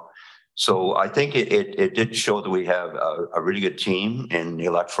well. So I think it did show that we have a really good team in the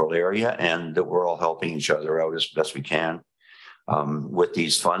electoral area, and that we're all helping each other out as best we can with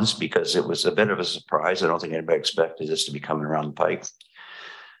these funds, because it was a bit of a surprise. I don't think anybody expected this to be coming around the pike.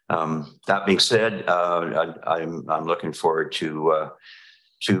 That being said, I'm looking forward to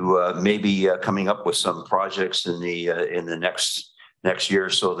maybe coming up with some projects in the next year,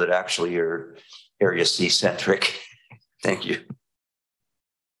 so that actually you're Area C centric. Thank you.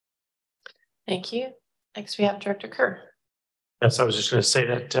 Thank you. Next, we have Director Kerr. Yes, I was just going to say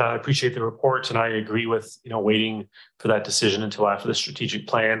that I appreciate the report, and I agree with waiting for that decision until after the strategic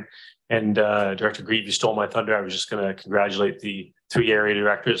plan. And Director Grieve, you stole my thunder. I was just going to congratulate the 3 area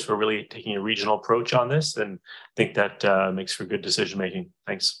directors for really taking a regional approach on this, and I think that makes for good decision making.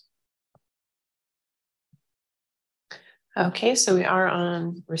 Thanks. Okay, so we are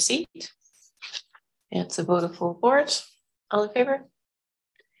on receipt. It's a vote of full board. All in favor?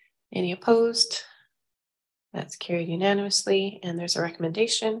 Any opposed? That's carried unanimously, and there's a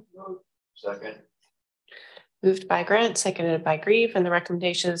recommendation. Second. Moved by Grant, seconded by Grieve, and the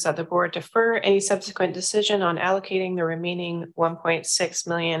recommendation is that the board defer any subsequent decision on allocating the remaining 1.6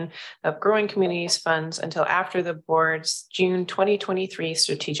 million of growing communities funds until after the board's June 2023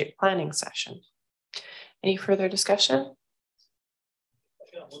 strategic planning session. Any further discussion?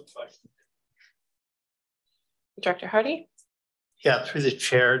 Director Hardy? Yeah, through the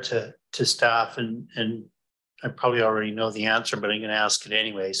chair to staff, and I probably already know the answer, but I'm going to ask it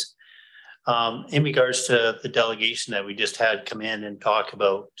anyways. In regards to the delegation that we just had come in and talk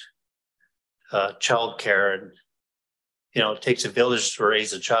about childcare, and it takes a village to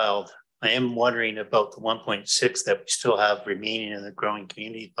raise a child. I am wondering about the 1.6 that we still have remaining in the growing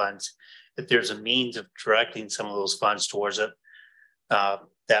community funds, if there's a means of directing some of those funds towards it,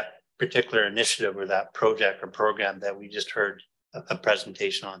 that particular initiative or that project or program that we just heard a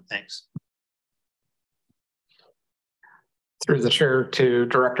presentation on. Thanks. Through the chair to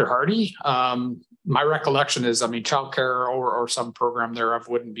Director Hardy. My recollection is, childcare or some program thereof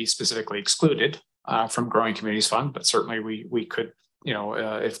wouldn't be specifically excluded from Growing Communities Fund, but certainly we could,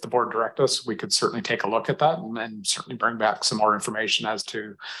 if the board direct us, we could certainly take a look at that and certainly bring back some more information as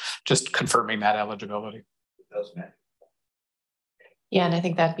to just confirming that eligibility. It does matter. Yeah, and I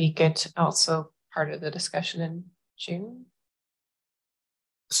think that'd be good. Also part of the discussion in June.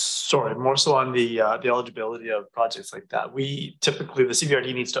 Sorry, more so on the eligibility of projects like that. We typically, the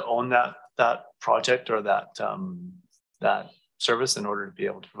CVRD needs to own that project or that service in order to be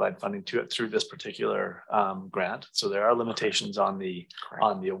able to provide funding to it through this particular grant. So there are limitations on the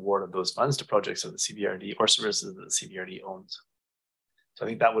award of those funds to projects of the CVRD or services that the CVRD owns. So I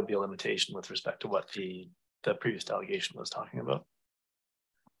think that would be a limitation with respect to what the previous delegation was talking about.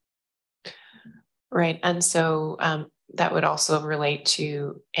 Right, and so that would also relate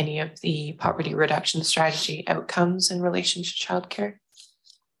to any of the poverty reduction strategy outcomes in relation to childcare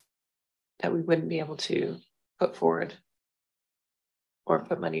that we wouldn't be able to put forward or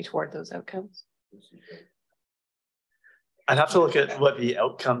put money toward those outcomes. I'd have to look at what the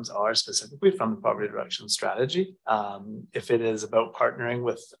outcomes are specifically from the poverty reduction strategy. If it is about partnering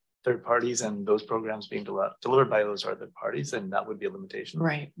with third parties and those programs being delivered by those other parties, then that would be a limitation.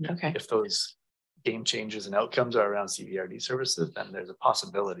 Right, okay. If those game changes and outcomes are around CVRD services, then there's a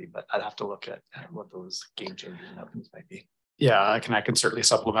possibility, but I'd have to look at what those game changes and outcomes might be. Yeah, I can certainly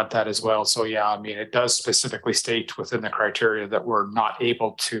supplement that as well. So yeah, it does specifically state within the criteria that we're not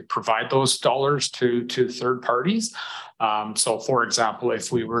able to provide those dollars to third parties. So for example,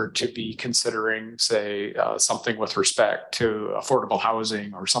 if we were to be considering, say, something with respect to affordable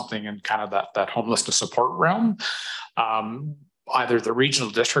housing or something in kind of that homelessness support realm, either the regional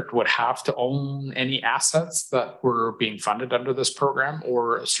district would have to own any assets that were being funded under this program,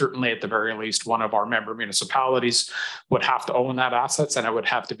 or certainly at the very least, one of our member municipalities would have to own that assets, and it would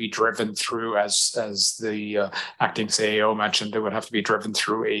have to be driven through, as the acting CAO mentioned, it would have to be driven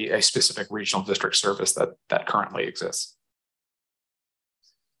through a specific regional district service that currently exists.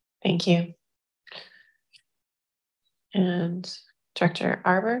 Thank you. And Director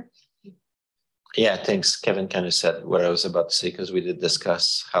Arbor? Yeah, thanks. Kevin kind of said what I was about to say, because we did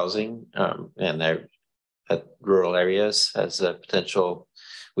discuss housing and at rural areas as a potential.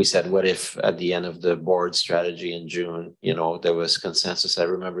 We said, what if at the end of the board strategy in June, you know, there was consensus. I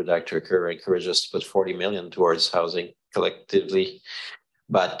remember Dr. Kerr encouraged us to put 40 million towards housing collectively.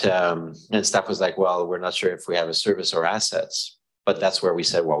 But and staff was like, well, we're not sure if we have a service or assets. But that's where we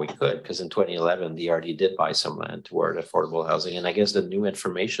said, well, we could, because in 2011, the RD did buy some land toward affordable housing. And I guess the new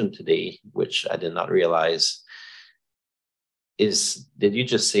information today, which I did not realize, is, did you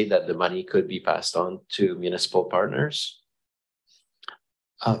just say that the money could be passed on to municipal partners?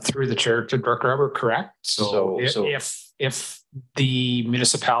 Through the chair to Director Arbor, correct? So if the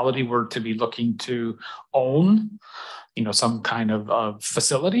municipality were to be looking to own, you know, some kind of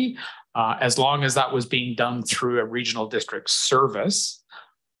facility, as long as that was being done through a regional district service,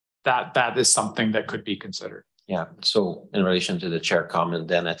 that is something that could be considered. Yeah. So in relation to the chair comment,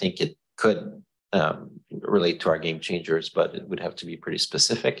 then I think it could relate to our game changers, but it would have to be pretty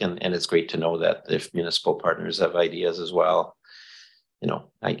specific. And it's great to know that if municipal partners have ideas as well, you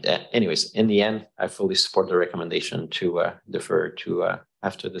know, anyways, in the end, I fully support the recommendation to defer to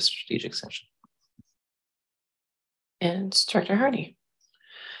after the strategic session. And Director Hardy.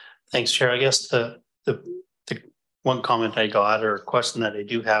 Thanks, Chair. I guess the one comment I got, or question that I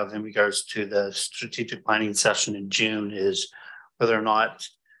do have in regards to the strategic planning session in June, is whether or not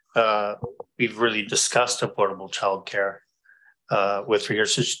we've really discussed affordable childcare with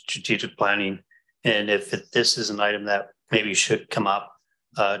regards to strategic planning, and if this is an item that maybe should come up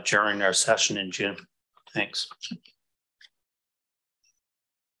during our session in June. Thanks.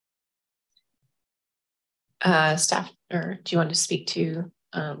 Staff, or do you want to speak to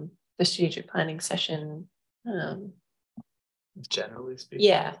the strategic planning session? Generally speaking.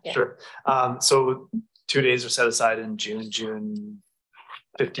 Yeah. Sure. So 2 days are set aside in June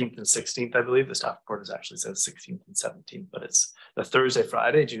 15th and 16th, I believe. The staff report actually says 16th and 17th, but it's the Thursday,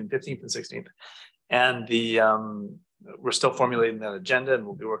 Friday, June 15th and 16th. And we're still formulating that agenda, and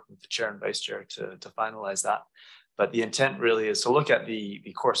we'll be working with the chair and vice chair to finalize that. But the intent really is to look at the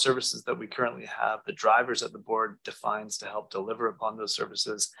core services that we currently have, the drivers that the board defines to help deliver upon those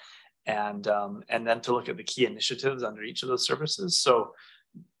services, and then to look at the key initiatives under each of those services. So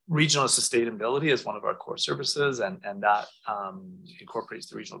regional sustainability is one of our core services, and that incorporates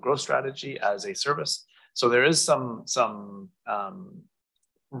the regional growth strategy as a service. So there is some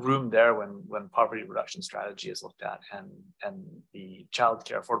room there when poverty reduction strategy is looked at, and the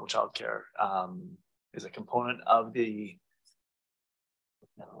childcare, affordable childcare, is a component of the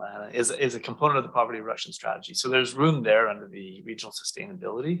is a component of the poverty reduction strategy. So there's room there under the regional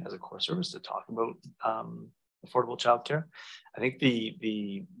sustainability as a core service to talk about affordable childcare. I think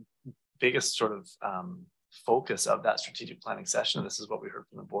the biggest sort of focus of that strategic planning session, and this is what we heard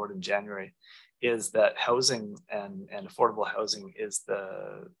from the board in January, is that housing and affordable housing is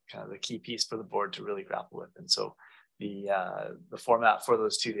the kind of the key piece for the board to really grapple with. And so the format for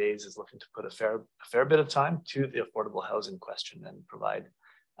those 2 days is looking to put a fair bit of time to the affordable housing question and provide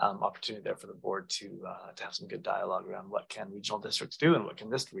opportunity there for the board to have some good dialogue around what can regional districts do and what can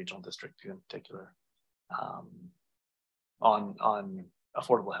this regional district do in particular on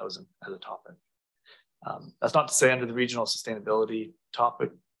affordable housing as a topic. That's not to say under the regional sustainability topic,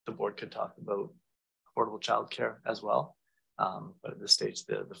 the board could talk about affordable childcare as well. But at this stage,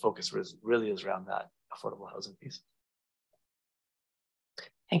 the focus really is around that affordable housing piece.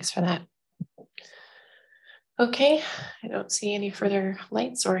 Thanks for that. Okay, I don't see any further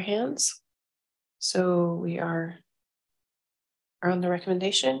lights or hands. So we are on the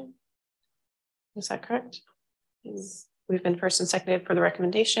recommendation. Is that correct? We've been first and seconded for the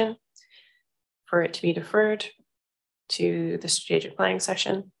recommendation for it to be deferred to the strategic planning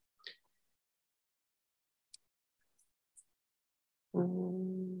session.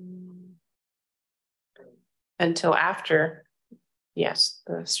 Until after, yes,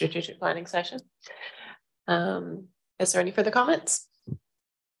 the strategic planning session. Is there any further comments?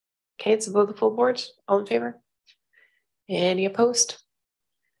 Okay, it's a vote of the full board. All in favor? Any opposed?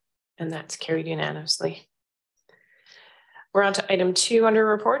 And that's carried unanimously. We're on to item 2 under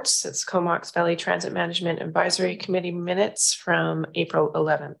reports. It's Comox Valley Transit Management Advisory Committee minutes from April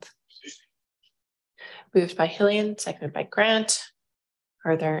 11th. Moved by Hillian, seconded by Grant.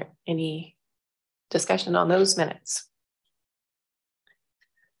 Are there any discussion on those minutes?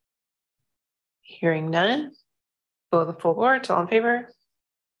 Hearing none. Vote the full board. All in favor?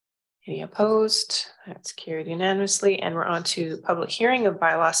 Any opposed? That's carried unanimously. And we're on to public hearing of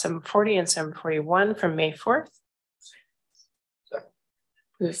bylaw 740 and 741 from May 4th.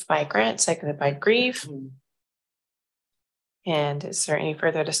 Moved by Grant, seconded by Grieve. And is there any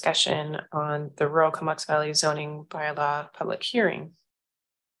further discussion on the rural Comox Valley zoning bylaw public hearing?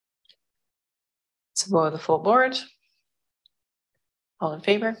 So vote of the full board. All in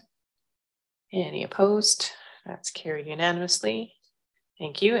favor? Any opposed? That's carried unanimously.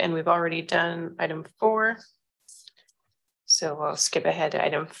 Thank you. And we've already done item 4. So we'll skip ahead to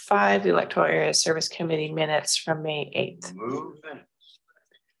item 5, the Electoral Area Service Committee minutes from May 8th.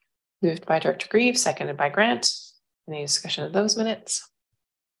 Moved by Director Grieve, seconded by Grant. Any discussion of those minutes?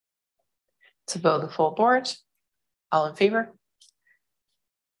 To vote the full board. All in favor?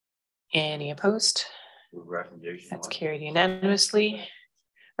 Any opposed? That's carried unanimously.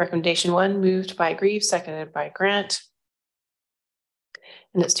 Recommendation 1, moved by Grieve, seconded by Grant.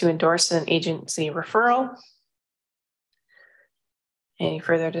 And it's to endorse an agency referral. Any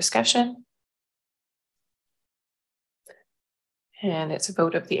further discussion? And it's a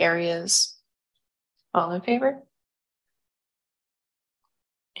vote of the areas. All in favor?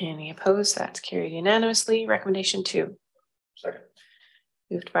 Any opposed? That's carried unanimously. Recommendation 2. Second.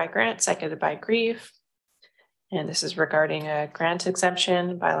 Moved by Grant, seconded by Grieve. And this is regarding a grant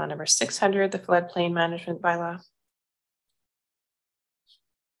exemption, bylaw number 600, the floodplain management bylaw.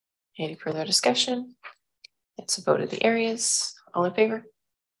 Any further discussion? It's a vote of the areas. All in favor?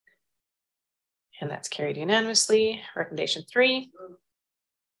 And that's carried unanimously. Recommendation 3.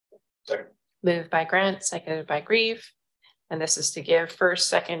 Second. Moved by Grant, seconded by Grieve. And this is to give first,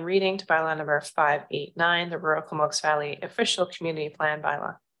 second reading to bylaw number 589, the Rural Comox Valley Official Community Plan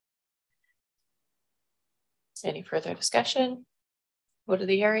bylaw. Any further discussion? What are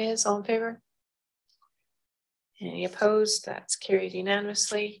the areas? All in favor? Any opposed? That's carried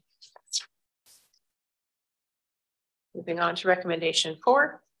unanimously. Moving on to recommendation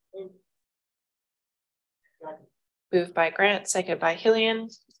 4. Moved by Grant, seconded by Hillian.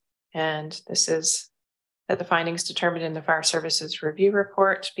 And this is that the findings determined in the Fire Services Review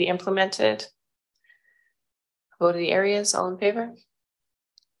Report be implemented. Vote of the areas. All in favor?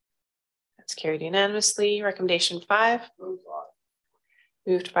 That's carried unanimously. Recommendation 5.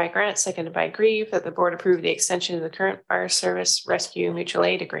 Moved by Grant, seconded by Grieve, that the board approve the extension of the current fire service rescue mutual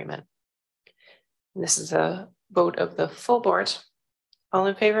aid agreement. And this is a vote of the full board. All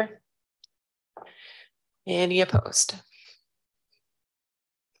in favor? Any opposed?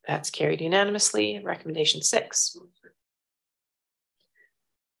 That's carried unanimously. Recommendation 6.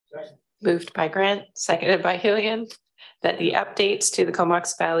 Moved by Grant, seconded by Hillian, that the updates to the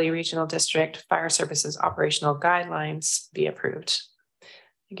Comox Valley Regional District Fire Services Operational Guidelines be approved.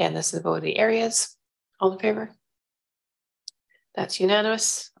 Again, this is a vote of the areas. All in favor? That's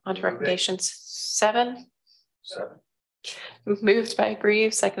unanimous. On to recommendation 7. Moved by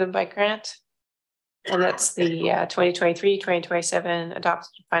Grieve, seconded by Grant. And that's the 2023-2027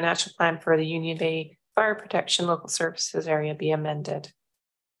 adopted financial plan for the Union Bay Fire Protection Local Services Area be amended.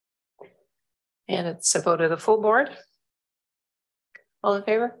 And it's a vote of the full board. All in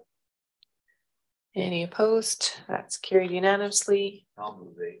favor? Any opposed? That's carried unanimously.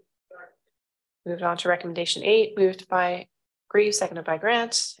 Moved on to recommendation 8, moved by Grieve, seconded by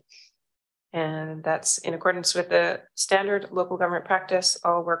Grant. And that's in accordance with the standard local government practice,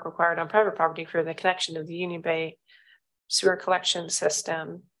 all work required on private property for the connection of the Union Bay sewer collection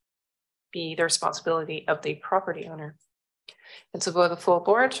system be the responsibility of the property owner. It's a vote of the full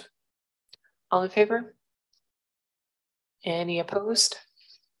board. All in favor? Any opposed?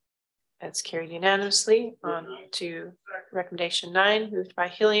 That's carried unanimously. On to recommendation 9, moved by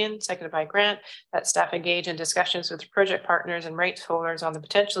Hillian, seconded by Grant, that staff engage in discussions with project partners and rights holders on the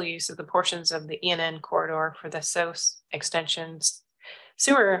potential use of the portions of the ENN corridor for the south extensions,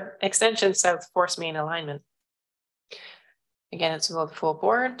 sewer extension south force main alignment. Again, it's a vote of the full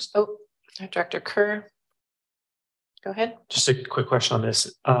board. Oh, Director Kerr, go ahead. Just a quick question on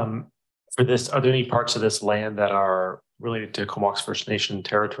this. For this, are there any parts of this land that are related to Comox First Nation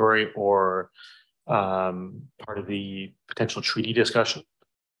territory or part of the potential treaty discussion?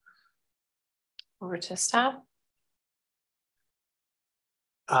 Over to staff.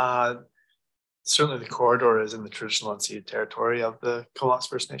 Certainly the corridor is in the traditional unceded territory of the Comox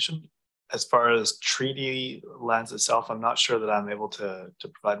First Nation. As far as treaty lands itself, I'm not sure that I'm able to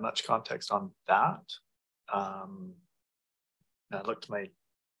provide much context on that. I looked to my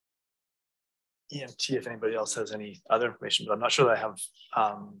EMT if anybody else has any other information, but I'm not sure that I have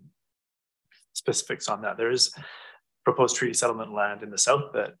specifics on that. There is proposed treaty settlement land in the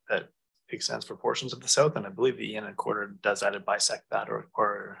south that extends for portions of the south, and I believe the Inn and Quarter does either bisect that or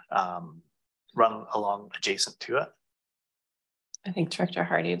run along adjacent to it. I think Director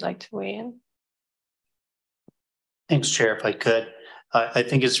Hardy would like to weigh in. Thanks, Chair. If I could, I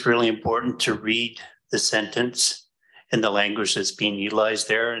think it's really important to read the sentence and the language that's being utilized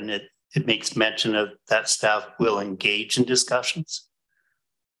there, and it makes mention of that staff will engage in discussions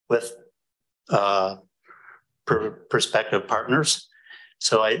with prospective partners.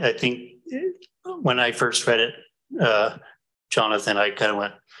 So I think when I first read it, Jonathan, I kind of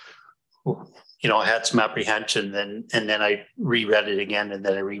went, you know, I had some apprehension, and then I reread it again, and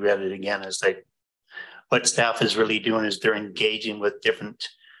then I reread it again as what staff is really doing is they're engaging with different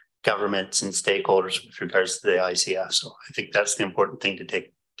governments and stakeholders with regards to the ICF. So I think that's the important thing to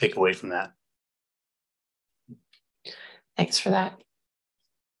take away from that. Thanks for that.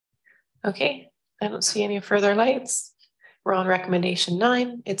 Okay, I don't see any further lights. We're on recommendation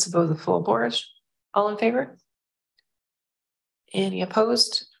 9. It's above the full board. All in favor? Any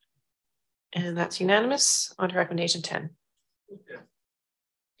opposed? And that's unanimous. On to recommendation 10. Okay.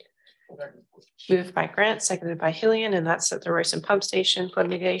 Moved by Grant, seconded by Hillian, and that's at the Royston Pump Station. Flood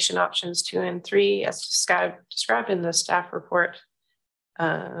mitigation options 2 and 3 as described in the staff report.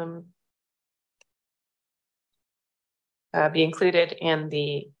 Be included in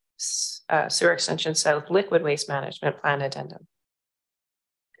the Sewer Extension South Liquid Waste Management Plan addendum.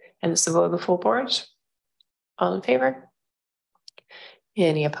 And it's the vote of the full board. All in favor?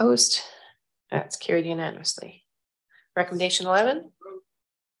 Any opposed? That's carried unanimously. Recommendation 11.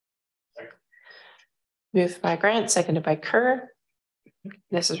 Moved by Grant, seconded by Kerr.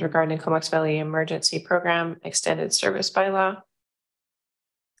 This is regarding Comox Valley Emergency Program Extended Service Bylaw.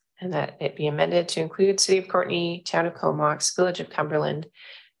 And that it be amended to include City of Courtenay, Town of Comox, Village of Cumberland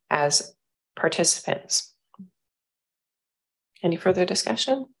as participants. Any further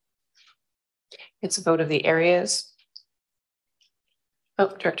discussion? It's a vote of the areas.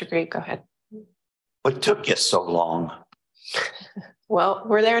 Oh, Director Gray, go ahead. What took you so long? Well,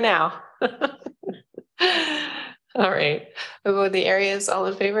 we're there now. All right. A vote of the areas, all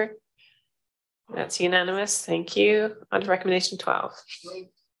in favor? That's unanimous. Thank you. On to recommendation 12.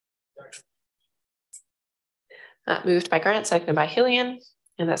 Moved by Grant, seconded by Hillian,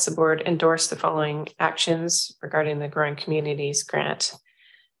 and that's the board endorsed the following actions regarding the Growing Communities Grant.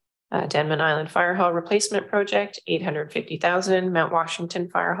 Denman Island Fire Hall Replacement Project, $850,000. Mount Washington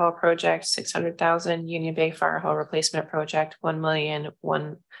Fire Hall Project, $600,000. Union Bay Fire Hall Replacement Project,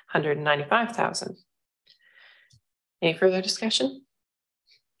 $1,195,000. Any further discussion?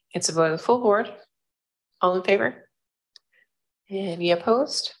 It's a vote of the full board. All in favor? Any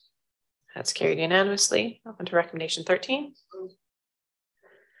opposed? That's carried unanimously. On to recommendation 13.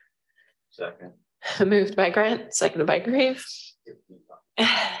 Second. Moved by Grant, seconded by Grieve.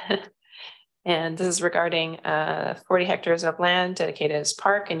 And this is regarding 40 hectares of land dedicated as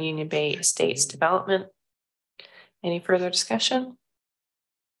park and Union Bay Estates development. Any further discussion?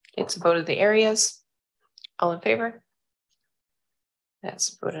 It's a vote of the areas. All in favor?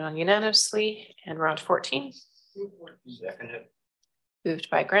 That's voted on unanimously. And we're on to 14. Seconded. Moved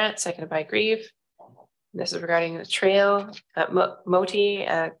by Grant, seconded by Grieve. This is regarding the trail that Moti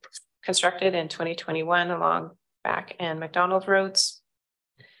constructed in 2021 along Back and McDonald roads.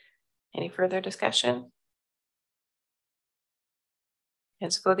 Any further discussion?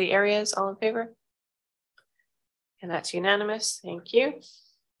 It's for the areas, all in favor? And that's unanimous. Thank you.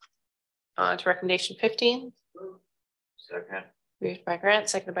 On to recommendation 15. Second. Moved by Grant,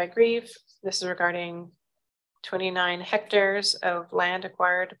 seconded by Grieve. This is regarding 29 hectares of land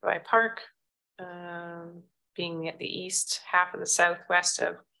acquired by Park, being at the east half of the southwest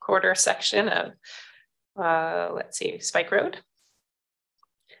of quarter section of, let's see, Spike Road.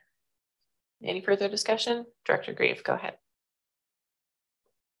 Any further discussion? Director Grieve, go ahead.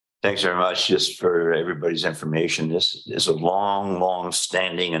 Thanks very much. Just for everybody's information, this is a long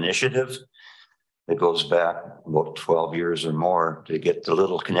standing initiative that goes back about 12 years or more to get the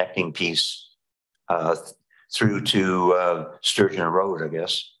little connecting piece through to Sturgeon Road, I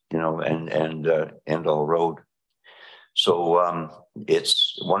guess, you know, and Endall Road. So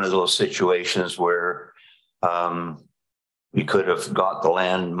it's one of those situations where we could have got the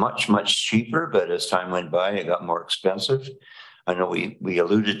land much cheaper, but as time went by, it got more expensive. I know we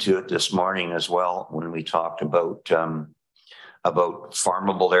alluded to it this morning as well when we talked about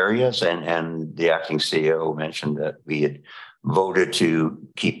farmable areas, and the acting CEO mentioned that we had voted to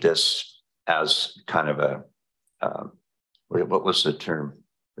keep this as kind of a what was the term?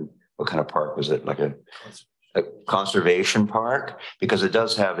 what kind of park was it? Like a conservation park, because it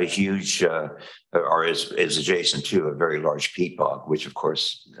does have a huge, or is adjacent to a very large peat bog, which of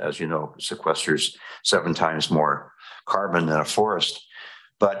course, as you know, sequesters 7 times more carbon than a forest.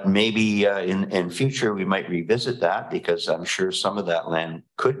 But maybe in future, we might revisit that, because I'm sure some of that land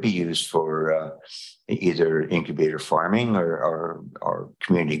could be used for either incubator farming or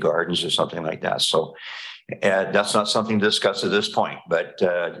community gardens or something like that. So that's not something to discuss at this point, but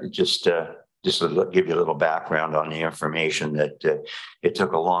just to give you a little background on the information that it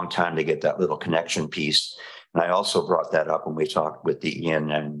took a long time to get that little connection piece. And I also brought that up when we talked with the Ian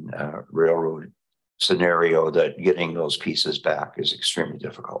and railroad scenario, that getting those pieces back is extremely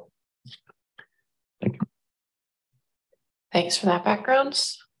difficult. Thank you. Thanks for that background.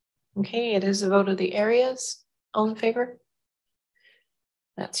 Okay, it is a vote of the areas. All in favor?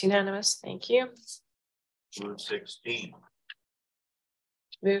 That's unanimous. Thank you. 16.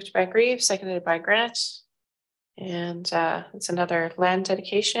 Moved by Grieve, seconded by Grant. And it's another land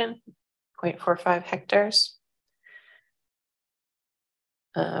dedication, 0.45 hectares.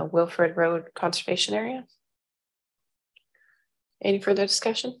 Wilfred Road Conservation Area. Any further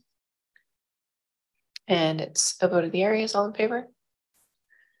discussion? And it's a vote of the areas. All in favor?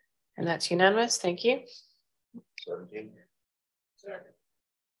 And that's unanimous. Thank you. 17.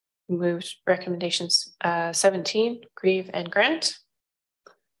 Moved recommendations 17, Grieve and Grant.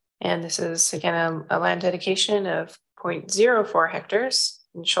 And this is again a land dedication of 0.04 hectares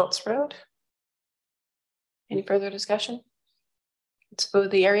in Schultz Road. Any further discussion? Let's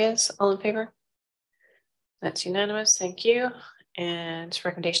vote the areas. All in favor? That's unanimous. Thank you. And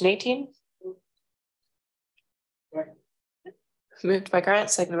recommendation 18. Moved by Grant,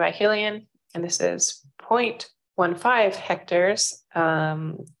 seconded by Hillian. And this is 0.15 hectares,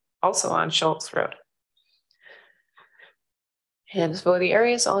 also on Schultz Road. And let's vote the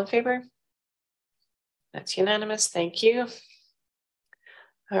areas. All in favor? That's unanimous. Thank you.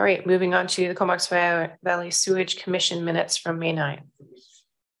 All right, moving on to the Comox Valley Sewage Commission minutes from May 9th.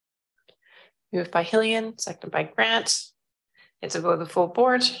 Moved by Hillian, seconded by Grant. It's a vote of the full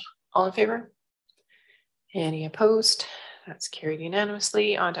board. All in favor? Any opposed? That's carried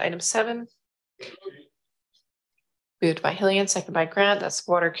unanimously. On to item 7. Moved by Hillian, seconded by Grant. That's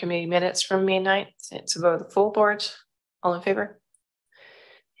Water Committee minutes from May 9th. It's a vote of the full board. All in favor?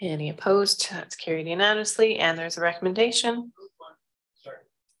 Any opposed? That's carried unanimously. And there's a recommendation.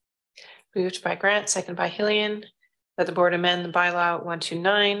 Moved by Grant, seconded by Hillian, that the board amend the bylaw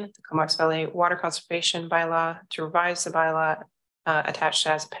 129, the Comox Valley Water Conservation Bylaw, to revise the bylaw attached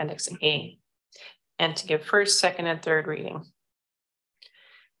as Appendix A, and to give first, second, and third reading.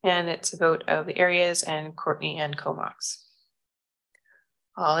 And it's a vote of the areas and Courtney and Comox.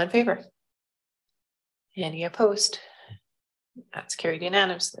 All in favor? Any opposed? That's carried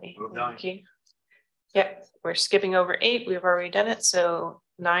unanimously. Thank you. Yep, we're skipping over 8. We've already done it. So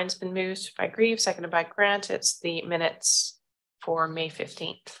 9's been moved by Grieve, seconded by Grant. It's the minutes for May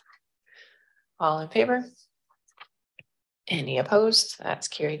 15th. All in favor? Any opposed? That's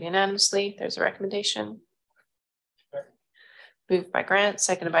carried unanimously. There's a recommendation. Moved by Grant,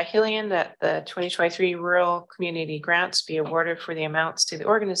 seconded by Hillian, that the 2023 Rural Community Grants be awarded for the amounts to the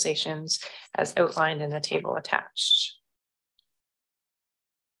organizations as outlined in the table attached.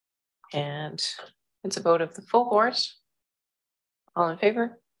 And it's a vote of the full board. All in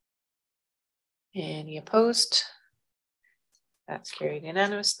favor? Any opposed? That's carried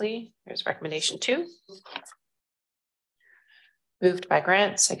unanimously. There's recommendation 2. Moved by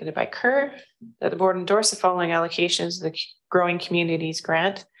Grant, seconded by Kerr, that the board endorse the following allocations of the Growing Communities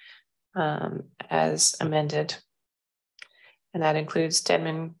Grant as amended. And that includes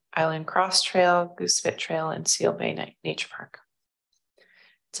Denman Island Cross Trail, Goose Spit Trail, and Seal Bay Nature Park.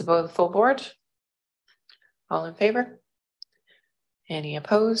 It's a vote of the full board. All in favor? Any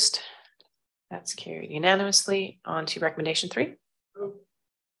opposed? That's carried unanimously. On to recommendation 3.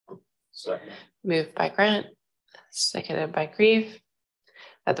 Second. Moved by Grant, seconded by Grieve,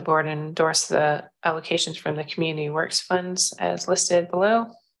 that the board endorse the allocations from the Community Works Funds as listed below.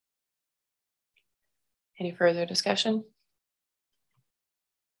 Any further discussion?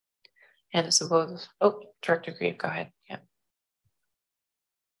 And it's a vote. Oh, Director Grieve, go ahead. Yeah.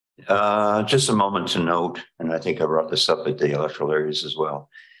 Just a moment to note, and I think I brought this up at the electoral areas as well,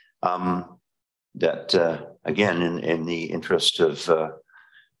 that again, in the interest of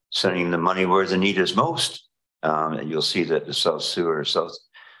sending the money where the need is most, and you'll see that the South Sewer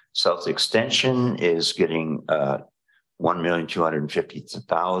South Extension is getting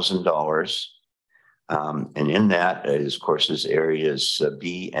 $1,250,000. And in that is, of course, is areas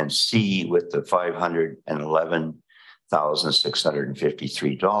B and C with the $511,000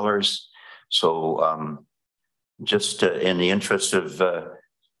 $1,653. So just in the interest of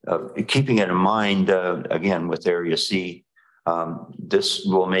keeping it in mind, again, with Area C, this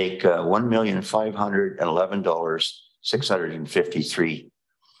will make $1,511,653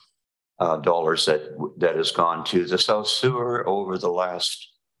 that has gone to the South Sewer over the last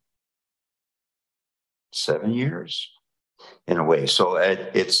 7 years, in a way. So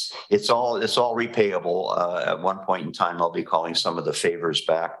it's all repayable. At one point in time, I'll be calling some of the favors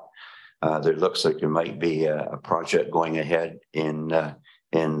back. There looks like there might be a project going ahead in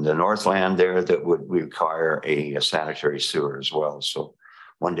the Northland there that would require a sanitary sewer as well. So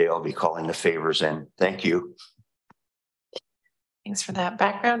one day I'll be calling the favors in. Thank you. Thanks for that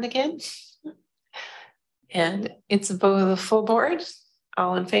background again. And it's a vote of the full board.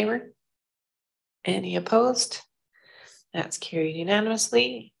 All in favor? Any opposed? That's carried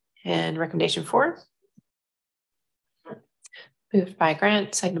unanimously. And recommendation 4. Moved by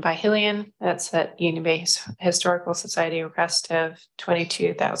Grant, seconded by Hillian. That's that Union Bay Historical Society request of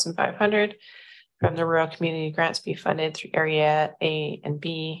 $22,500 from the Rural Community Grants be funded through Area A and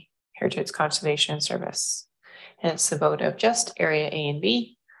B Heritage Conservation Service. And it's the vote of just Area A and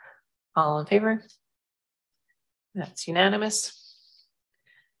B. All in favor? That's unanimous.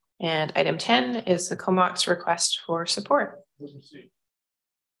 And item 10 is the Comox request for support.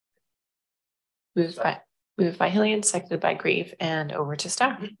 Moved by Hillian, seconded by Grieve, and over to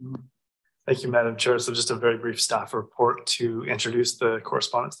staff. Thank you, Madam Chair. So just a very brief staff report to introduce the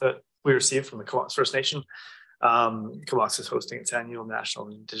correspondence that we received from the Comox First Nation. Comox is hosting its annual National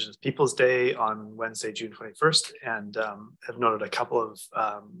Indigenous Peoples Day on Wednesday, June 21st, and have noted a couple of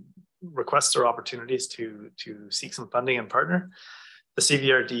requests or opportunities to seek some funding and partner. The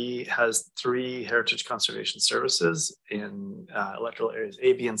CVRD has 3 heritage conservation services in electoral areas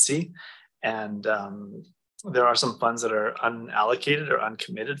A, B, and C, and there are some funds that are unallocated or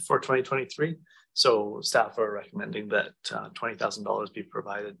uncommitted for 2023. So staff are recommending that $20,000 be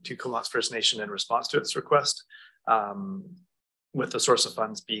provided to Comox First Nation in response to its request, with the source of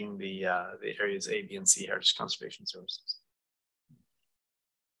funds being the areas A, B, and C heritage conservation services.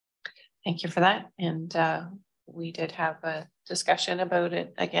 Thank you for that. And we did have a discussion about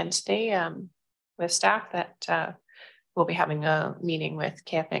it again today with staff that we'll be having a meeting with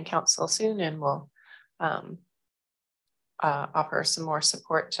KFN Council soon, and we'll offer some more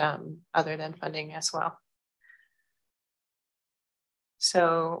support other than funding as well.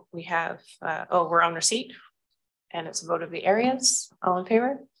 So we have, we're on receipt, and it's a vote of the areas. All in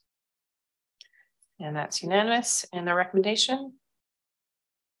favor? And that's unanimous. And the recommendation?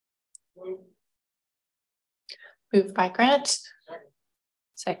 Moved by Grant,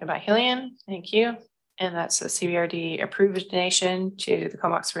 seconded by Hillian. Thank you. And that's the CVRD approved donation to the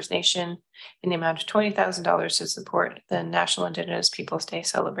Comox First Nation in the amount of $20,000 to support the National Indigenous Peoples Day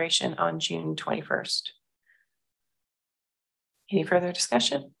celebration on June 21st. Any further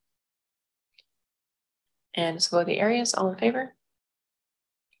discussion? And so the areas, all in favor?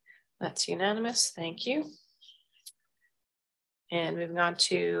 That's unanimous. Thank you. And moving on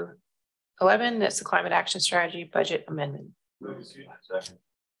to 11, that's the Climate Action Strategy Budget Amendment.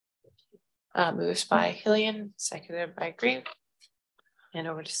 Moved by Hillian, seconded by Grieve, and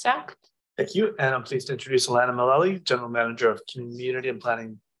over to staff. Thank you. And I'm pleased to introduce Alana Mullally, General Manager of Community and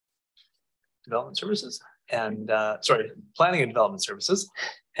Planning Development Services, and Planning and Development Services.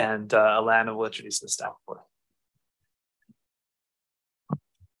 And Alana will introduce the staff report.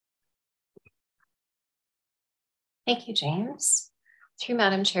 Thank you, James. Through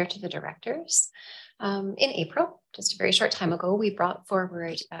Madam Chair to the directors. In April, just a very short time ago, we brought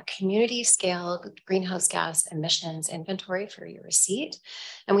forward a community scale greenhouse gas emissions inventory for your receipt.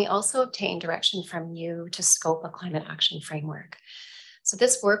 And we also obtained direction from you to scope a climate action framework. So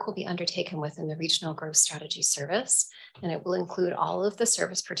this work will be undertaken within the Regional Growth Strategy Service, and it will include all of the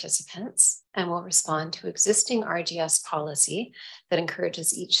service participants and will respond to existing RGS policy that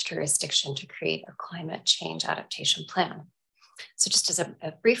encourages each jurisdiction to create a climate change adaptation plan. So just as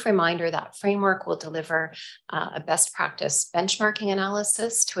a brief reminder, that framework will deliver a best practice benchmarking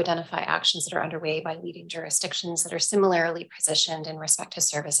analysis to identify actions that are underway by leading jurisdictions that are similarly positioned in respect to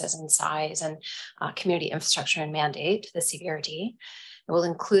services and size and community infrastructure and mandate, the CVRD. It will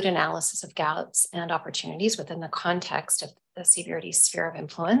include analysis of gaps and opportunities within the context of the CVRD sphere of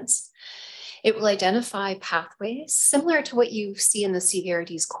influence. It will identify pathways similar to what you see in the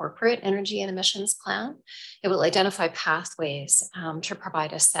CVRD's corporate energy and emissions plan. It will identify pathways to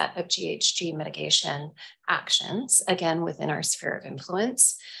provide a set of GHG mitigation actions, again, within our sphere of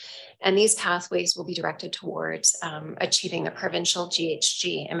influence. And these pathways will be directed towards achieving the provincial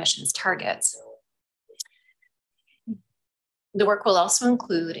GHG emissions targets. The work will also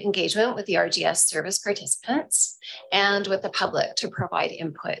include engagement with the RGS service participants and with the public to provide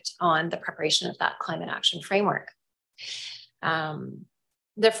input on the preparation of that climate action framework.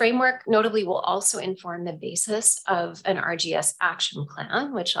 The framework notably will also inform the basis of an RGS action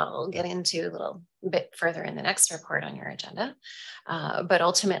plan, which I'll get into a little bit further in the next report on your agenda, but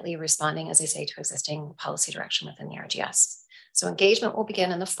ultimately responding, as I say, to existing policy direction within the RGS. So engagement will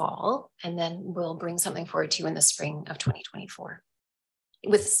begin in the fall, and then we'll bring something forward to you in the spring of 2024.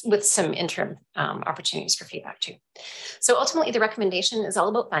 With some interim opportunities for feedback too. So ultimately the recommendation is all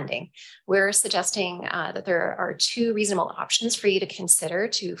about funding. We're suggesting that there are two reasonable options for you to consider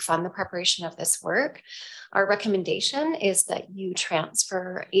to fund the preparation of this work. Our recommendation is that you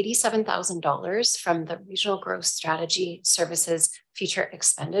transfer $87,000 from the Regional Growth Strategy Services Future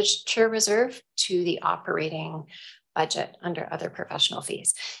Expenditure Reserve to the operating budget under other professional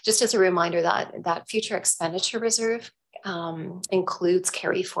fees. Just as a reminder that future expenditure reserve includes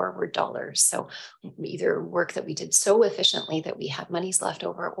carry forward dollars. So either work that we did so efficiently that we had monies left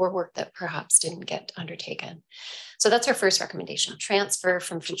over, or work that perhaps didn't get undertaken. So that's our first recommendation: transfer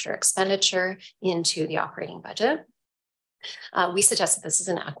from future expenditure into the operating budget. We suggest that this is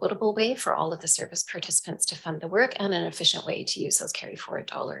an equitable way for all of the service participants to fund the work and an efficient way to use those carry forward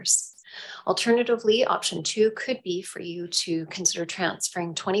dollars. Alternatively, option 2 could be for you to consider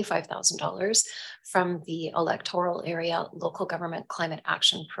transferring $25,000 from the electoral area local government climate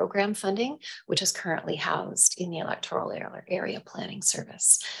action program funding, which is currently housed in the electoral area planning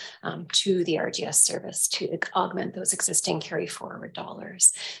service, to the RGS service to augment those existing carry forward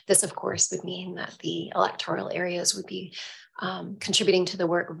dollars. This, of course, would mean that the electoral areas would be contributing to the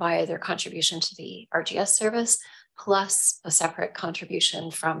work via their contribution to the RGS service, plus a separate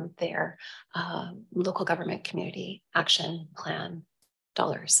contribution from their local government community action plan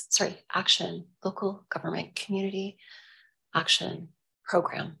dollars. Local government community action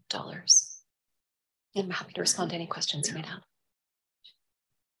program dollars. And I'm happy to respond to any questions you might have.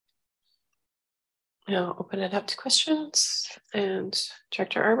 I'll open it up to questions. And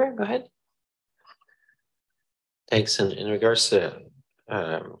Director Arbour, go ahead. Thanks. And in regards to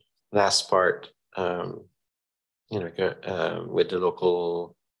last part, with the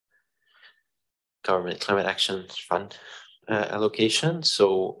local government climate action fund allocation.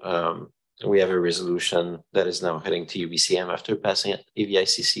 So we have a resolution that is now heading to UBCM after passing at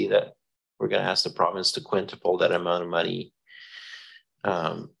EVICC that we're going to ask the province to quintuple that amount of money.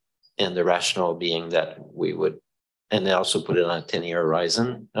 And the rationale being that we would, and they also put it on a 10-year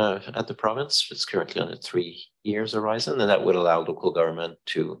horizon at the province. It's currently on a 3 years horizon, and that would allow local government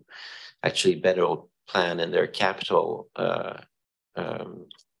to actually better plan in their capital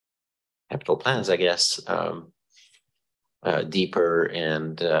plans, I guess, deeper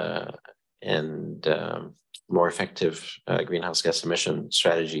and more effective greenhouse gas emission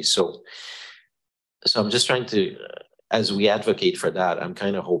strategies. So I'm just trying to, as we advocate for that, I'm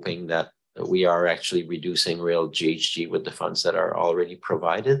kind of hoping that we are actually reducing real GHG with the funds that are already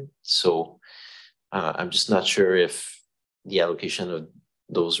provided. So I'm just not sure if the allocation of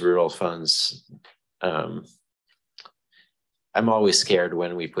those rural funds, I'm always scared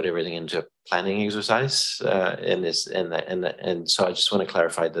when we put everything into a planning exercise, and so I just want to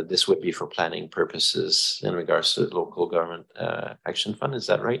clarify that this would be for planning purposes in regards to the local government action fund. Is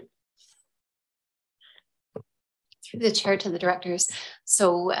that right? Through the chair to the directors.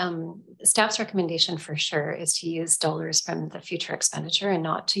 So staff's recommendation for sure is to use dollars from the future expenditure and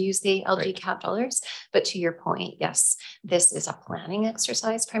not to use the LG cap dollars. But to your point, yes, this is a planning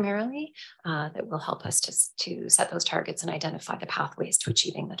exercise primarily that will help us to set those targets and identify the pathways to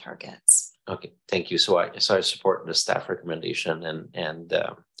achieving the targets. Okay, thank you. So I support the staff recommendation, and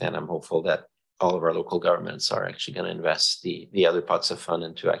I'm hopeful that all of our local governments are actually going to invest the other pots of fund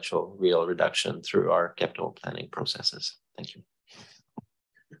into actual real reduction through our capital planning processes. Thank you.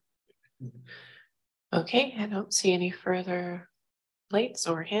 Okay, I don't see any further lights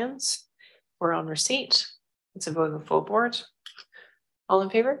or hands. We're on receipt. It's a vote of the full board. All in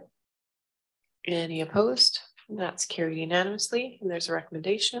favor? Any opposed? That's carried unanimously, and there's a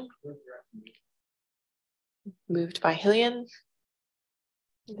recommendation. Moved by Hillian.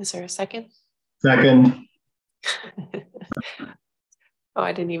 Is there a second? Second. Oh,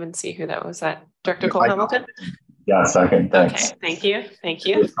 I didn't even see who that was. That Director Cole Hamilton? Yeah, second. Thanks. Okay, thank you. Thank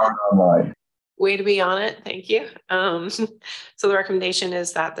you. Way to be on it. Thank you. So the recommendation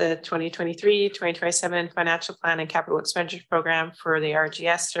is that the 2023-2027 financial plan and capital expenditure program for the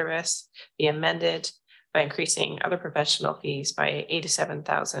RGS service be amended by increasing other professional fees by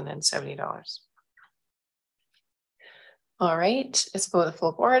 $87,070. All right, let's go to the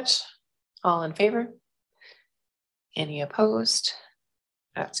full board. All in favor? Any opposed?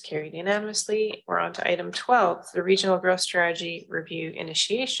 That's carried unanimously. We're on to item 12, the Regional Growth Strategy Review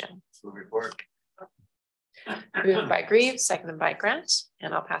Initiation. Report. Moved by Greaves, seconded by Grant,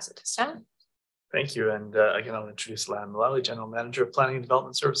 and I'll pass it to staff. Thank you. And again, I'll introduce Lan Mullally, General Manager of Planning and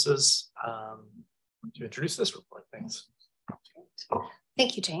Development Services, to introduce this report. Thanks.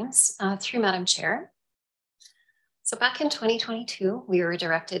 Thank you, James. Through Madam Chair. So back in 2022, we were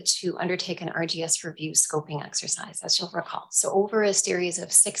directed to undertake an RGS review scoping exercise, as you'll recall. So over a series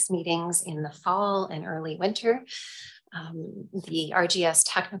of 6 meetings in the fall and early winter, the RGS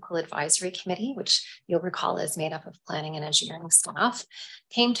Technical Advisory Committee, which you'll recall is made up of planning and engineering staff,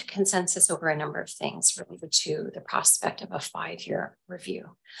 came to consensus over a number of things related to the prospect of a 5-year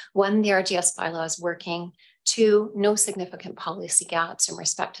review. 1, the RGS bylaw is working. 2, no significant policy gaps in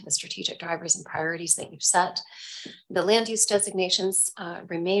respect to the strategic drivers and priorities that you've set. The land use designations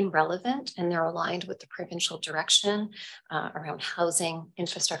remain relevant and they're aligned with the provincial direction around housing,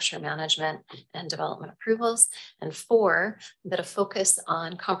 infrastructure management, and development approvals. And 4, that a focus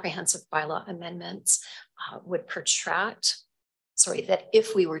on comprehensive bylaw amendments would protract, that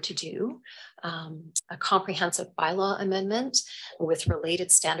if we were to do a comprehensive bylaw amendment with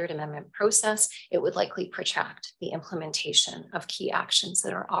related standard amendment process, it would likely protract the implementation of key actions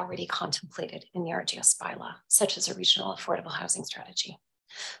that are already contemplated in the RGS bylaw, such as a regional affordable housing strategy.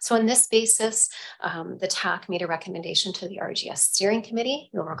 So on this basis, the TAC made a recommendation to the RGS Steering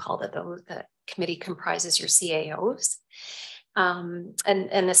Committee. You'll recall that the committee comprises your CAOs. And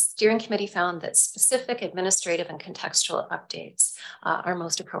the steering committee found that specific administrative and contextual updates are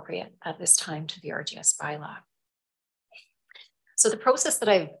most appropriate at this time to the RGS bylaw. So the process that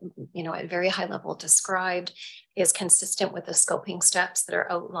I've, at very high level described is consistent with the scoping steps that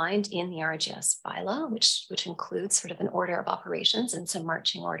are outlined in the RGS bylaw, which includes sort of an order of operations and some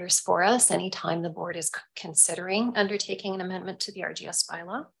marching orders for us anytime the board is considering undertaking an amendment to the RGS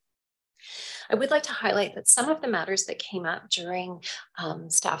bylaw. I would like to highlight that some of the matters that came up during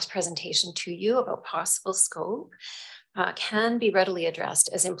staff's presentation to you about possible scope can be readily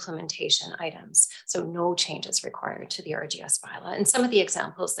addressed as implementation items. So no changes required to the RGS bylaw. And some of the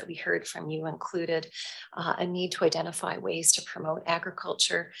examples that we heard from you included a need to identify ways to promote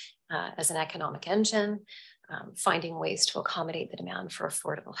agriculture as an economic engine, finding ways to accommodate the demand for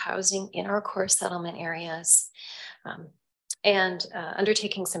affordable housing in our core settlement areas, and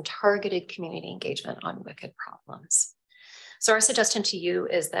undertaking some targeted community engagement on wicked problems. So our suggestion to you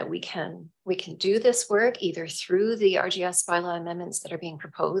is that we can do this work either through the RGS bylaw amendments that are being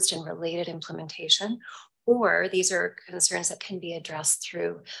proposed and related implementation, or these are concerns that can be addressed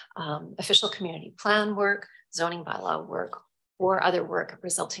through official community plan work, zoning bylaw work, or other work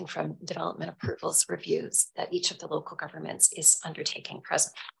resulting from development approvals reviews that each of the local governments is undertaking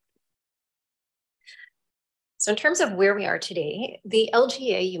presently. So in terms of where we are today, the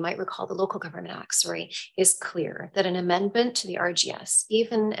LGA, you might recall the Local Government Act, is clear that an amendment to the RGS,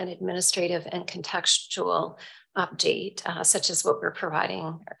 even an administrative and contextual update, such as what we're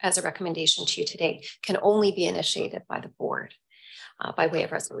providing as a recommendation to you today, can only be initiated by the board by way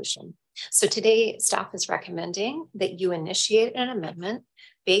of resolution. So today, staff is recommending that you initiate an amendment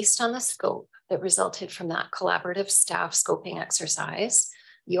based on the scope that resulted from that collaborative staff scoping exercise,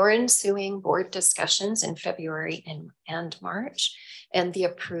 your ensuing board discussions in February and March, and the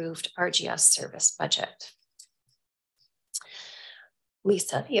approved RGS service budget.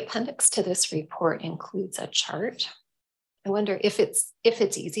 Lisa, the appendix to this report includes a chart. I wonder if it's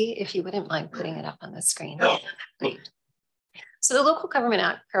easy, if you wouldn't mind putting it up on the screen. Great. So the Local Government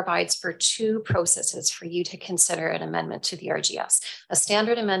Act provides for 2 processes for you to consider an amendment to the RGS, a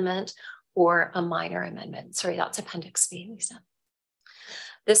standard amendment or a minor amendment. Sorry, that's Appendix B, Lisa.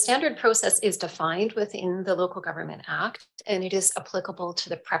 The standard process is defined within the Local Government Act, and it is applicable to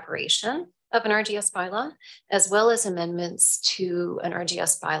the preparation of an RGS bylaw, as well as amendments to an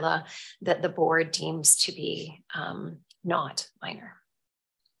RGS bylaw that the board deems to be not minor.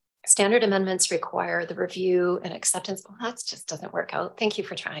 Standard amendments require the review and acceptance. Well, that just doesn't work out. Thank you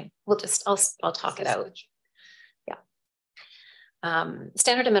for trying. I'll talk it out.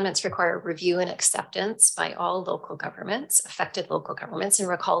 Standard amendments require review and acceptance by all local governments, affected local governments, and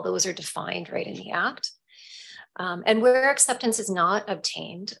recall those are defined right in the Act. And where acceptance is not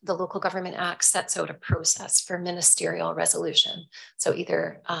obtained, the Local Government Act sets out a process for ministerial resolution, so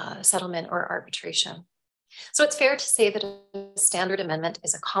either settlement or arbitration. So it's fair to say that a standard amendment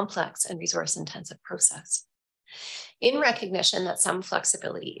is a complex and resource-intensive process. In recognition that some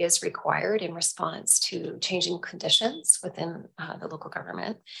flexibility is required in response to changing conditions within the local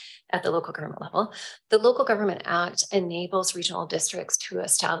government, at the local government level, the Local Government Act enables regional districts to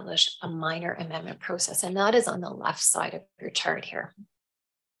establish a minor amendment process, and that is on the left side of your chart here.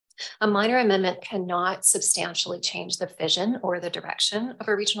 A minor amendment cannot substantially change the vision or the direction of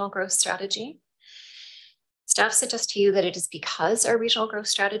a regional growth strategy. Staff suggests to you that it is because our regional growth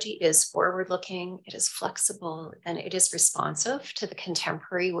strategy is forward-looking, it is flexible, and it is responsive to the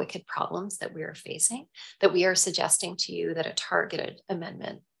contemporary wicked problems that we are facing, that we are suggesting to you that a targeted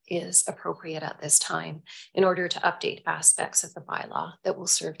amendment is appropriate at this time in order to update aspects of the bylaw that will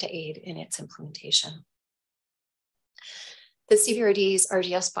serve to aid in its implementation. The CVRD's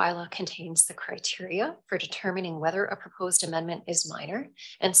RGS bylaw contains the criteria for determining whether a proposed amendment is minor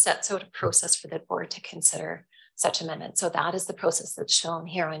and sets out a process for the board to consider such amendment. So that is the process that's shown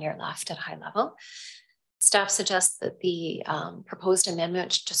here on your left at high level. Staff suggests that the proposed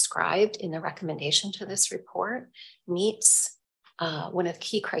amendment described in the recommendation to this report meets one of the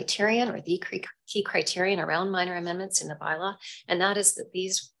key criterion or the key criterion around minor amendments in the bylaw, and that is that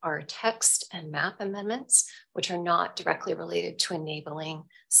these are text and map amendments, which are not directly related to enabling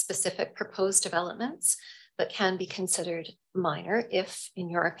specific proposed developments, but can be considered minor if, in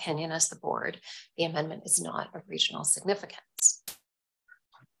your opinion as the board, the amendment is not of regional significance.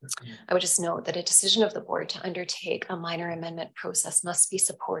 I would just note that a decision of the board to undertake a minor amendment process must be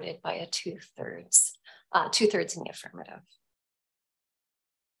supported by a two-thirds in the affirmative.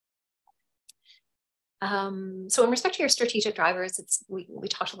 So in respect to your strategic drivers, we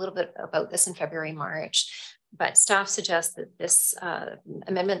talked a little bit about this in February, March, but staff suggests that this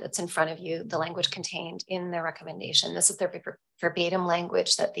amendment that's in front of you, the language contained in the recommendation, this is the verbatim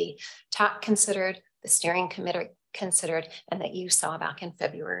language that the TAC considered, the steering committee considered, and that you saw back in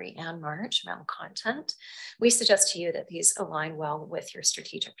February and March around content. We suggest to you that these align well with your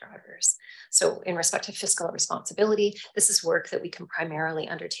strategic drivers. So in respect to fiscal responsibility, this is work that we can primarily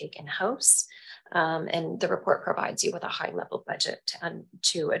undertake in-house. And the report provides you with a high-level budget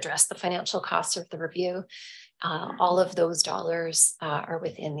to address the financial costs of the review. All of those dollars are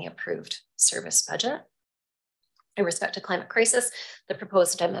within the approved service budget. In respect to climate crisis, the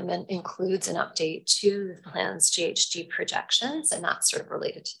proposed amendment includes an update to the plan's GHG projections, and that's sort of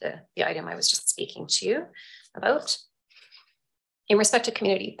related to the item I was just speaking to you about. In respect to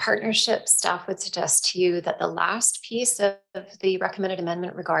community partnerships, staff would suggest to you that the last piece of the recommended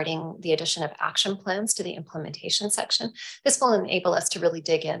amendment regarding the addition of action plans to the implementation section, this will enable us to really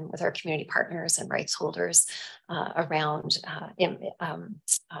dig in with our community partners and rights holders around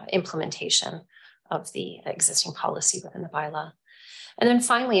implementation of the existing policy within the bylaw. And then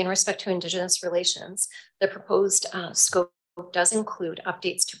finally, in respect to Indigenous relations, the proposed scope does include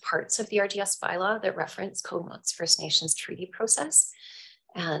updates to parts of the RGS bylaw that reference Comox First Nations treaty process.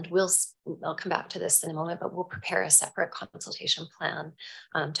 And I'll come back to this in a moment, but we'll prepare a separate consultation plan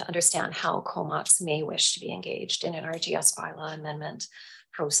to understand how Comox may wish to be engaged in an RGS bylaw amendment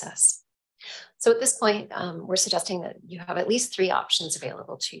process. So at this point, we're suggesting that you have at least three options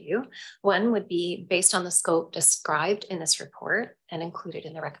available to you. One would be based on the scope described in this report and included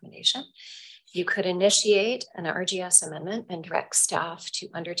in the recommendation. You could initiate an RGS amendment and direct staff to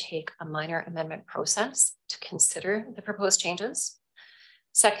undertake a minor amendment process to consider the proposed changes.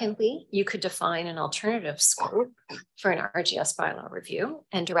 Secondly, you could define an alternative scope for an RGS bylaw review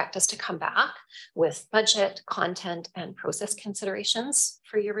and direct us to come back with budget, content, and process considerations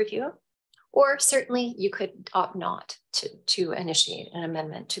for your review. Or certainly you could opt not to initiate an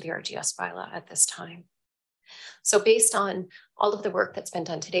amendment to the RGS bylaw at this time. So based on all of the work that's been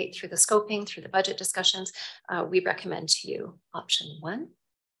done to date through the scoping, through the budget discussions, we recommend to you option one,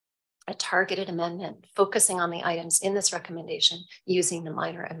 a targeted amendment focusing on the items in this recommendation using the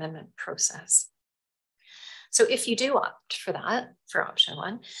minor amendment process. So if you do opt for that, for option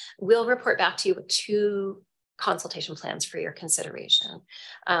one, we'll report back to you with two consultation plans for your consideration.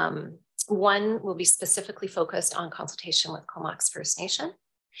 One will be specifically focused on consultation with Comox First Nation.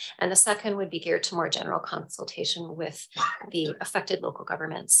 And the second would be geared to more general consultation with the affected local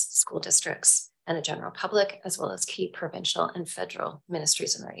governments, school districts, and the general public, as well as key provincial and federal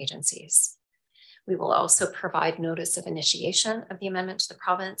ministries and their agencies. We will also provide notice of initiation of the amendment to the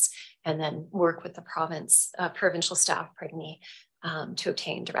province and then work with the provincial staff, to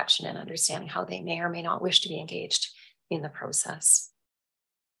obtain direction and understanding how they may or may not wish to be engaged in the process.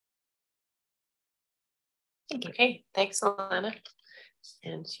 Okay, thanks, Alana.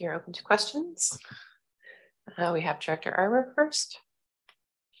 And you're open to questions. We have Director Armour first.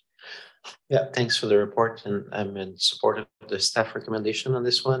 Yeah, thanks for the report, and I'm in support of the staff recommendation on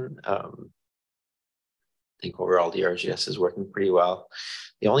this one. think overall the RGS is working pretty well.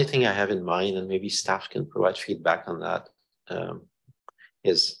 The only thing I have in mind, and maybe staff can provide feedback on that,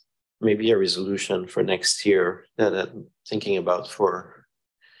 is maybe a resolution for next year that I'm thinking about for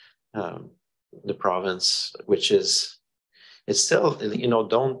the province, which is, it's still, you know,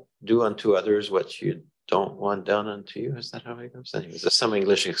 don't do unto others what you don't want done unto you. Is that how it goes? Anyways, there's some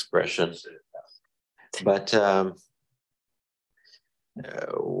English expression. But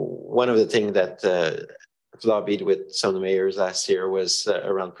one of the things that lobbied with some of the mayors last year was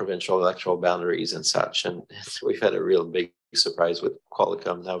around provincial electoral boundaries and such. And we've had a real big surprise with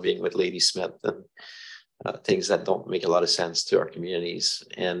Qualicum now being with Lady Smith and things that don't make a lot of sense to our communities.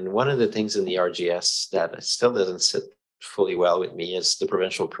 And one of the things in the RGS that still doesn't sit fully well with me is the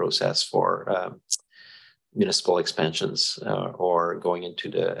provincial process for municipal expansions or going into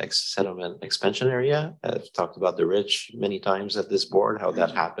the settlement expansion area. I've talked about the Ridge many times at this board, how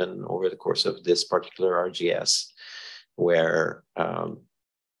that happened over the course of this particular RGS, where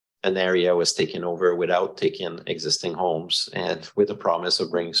an area was taken over without taking existing homes and with the promise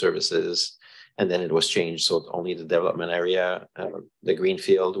of bringing services. And then it was changed. So only the development area, the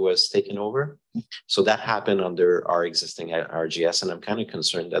greenfield was taken over. So that happened under our existing RGS. And I'm kind of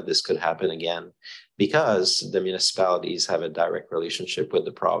concerned that this could happen again because the municipalities have a direct relationship with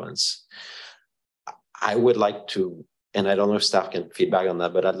the province. I would like to, and I don't know if staff can feedback on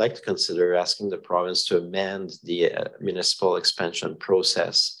that, but I'd like to consider asking the province to amend the municipal expansion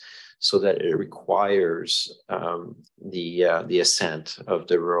process so that it requires the assent of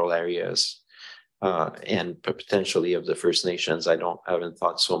the rural areas. And potentially of the First Nations. I haven't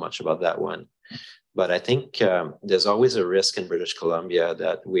thought so much about that one. But I think there's always a risk in British Columbia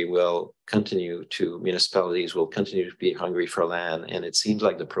that municipalities will continue to be hungry for land. And it seems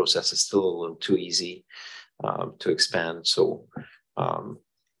like the process is still a little too easy to expand. So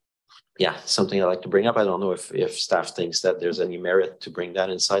yeah, something I'd like to bring up. I don't know if staff thinks that there's any merit to bring that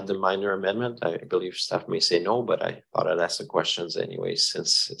inside the minor amendment. I believe staff may say no, but I thought I'd ask the questions anyway,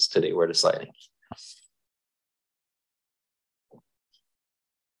 since it's today we're deciding.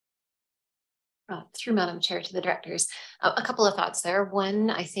 Through Madam Chair to the directors, a couple of thoughts there. One,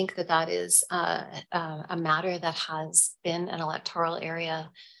 I think that is a matter that has been an electoral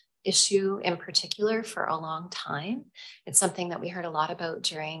area issue in particular for a long time. It's something that we heard a lot about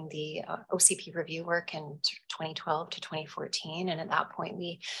during the OCP review work in 2012 to 2014. And at that point,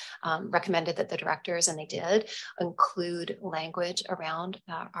 we recommended that the directors, and they did, include language around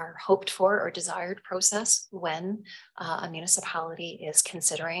our hoped for or desired process when a municipality is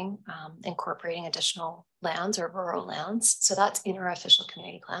considering incorporating additional lands or rural lands. So that's in our official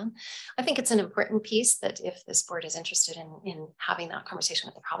community plan. I think it's an important piece that if this board is interested in having that conversation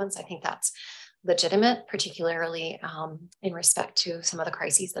with the province, I think that's legitimate, particularly in respect to some of the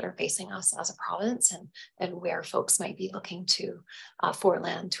crises that are facing us as a province and where folks might be looking to for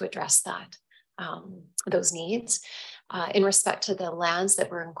land to address that. Those needs. In respect to the lands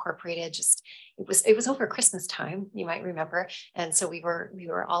that were incorporated, it was over Christmas time, you might remember, and so we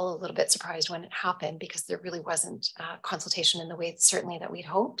were all a little bit surprised when it happened because there really wasn't consultation in the way certainly that we'd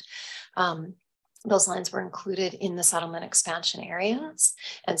hoped. Those lands were included in the settlement expansion areas,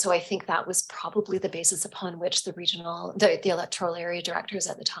 and so I think that was probably the basis upon which the electoral area directors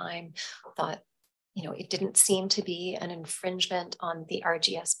at the time thought, you know, it didn't seem to be an infringement on the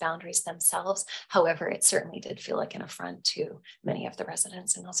RGS boundaries themselves. However, it certainly did feel like an affront to many of the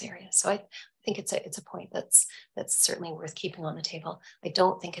residents in those areas. So I think it's a point that's certainly worth keeping on the table. I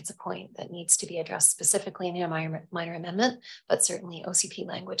don't think it's a point that needs to be addressed specifically in a minor amendment, but certainly OCP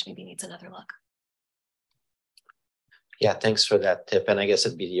language maybe needs another look. Yeah, thanks for that tip. And I guess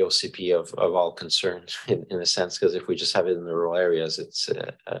it'd be the OCP of all concerned in a sense, because if we just have it in the rural areas, it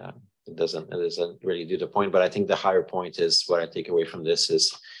doesn't really do the point. But I think the higher point is what I take away from this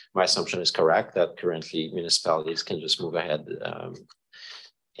is my assumption is correct that currently municipalities can just move ahead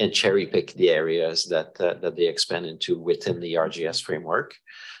and cherry pick the areas that they expand into within the RGS framework,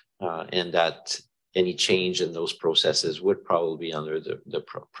 and that any change in those processes would probably be under the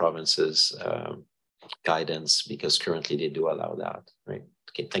province's guidance, because currently they do allow that. Right.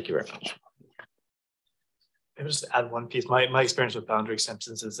 Okay. Thank you very much. I'll just add one piece. My experience with boundary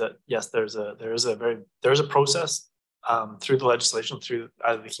extensions is that yes, there's a process through the legislation, through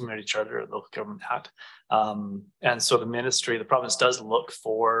either the community charter or the local government act, and so the province does look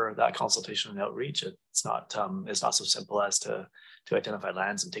for that consultation and outreach. It's not so simple as to identify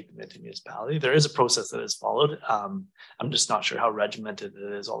lands and take them into municipality. There is a process that is followed. I'm just not sure how regimented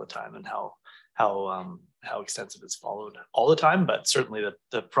it is all the time and how extensive it's followed all the time. But certainly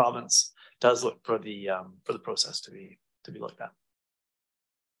the province does look for the process to be looked at.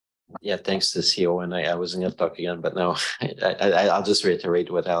 Yeah, thanks to CEO, and I wasn't going to talk again, but no, I'll just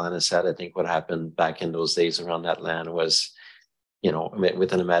reiterate what Alan has said. I think what happened back in those days around that land was, you know,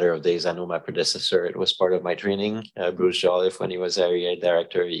 within a matter of days, I know my predecessor, it was part of my training, Bruce Jolliffe, when he was area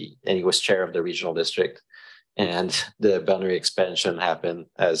director, and he was chair of the regional district. And the boundary expansion happened,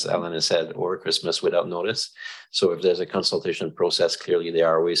 as Alan has said, over Christmas without notice. So if there's a consultation process, clearly there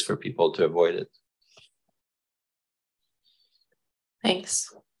are ways for people to avoid it.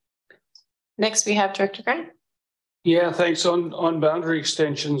 Thanks. Next, we have Director Grant. Yeah, thanks. On boundary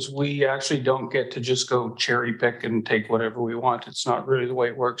extensions, we actually don't get to just go cherry pick and take whatever we want. It's not really the way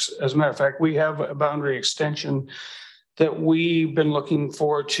it works. As a matter of fact, we have a boundary extension that we've been looking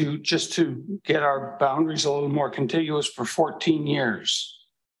forward to just to get our boundaries a little more contiguous for 14 years.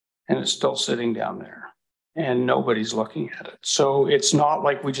 And it's still sitting down there and nobody's looking at it. So it's not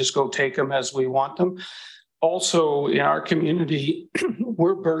like we just go take them as we want them. Also, in our community,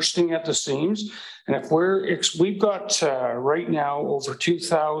 we're bursting at the seams. And if we've got right now over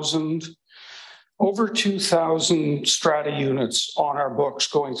 2,000 strata units on our books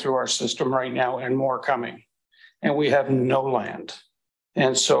going through our system right now, and more coming. And we have no land.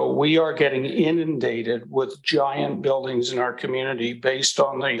 And so we are getting inundated with giant buildings in our community based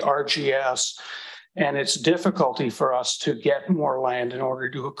on the RGS. And it's difficulty for us to get more land in order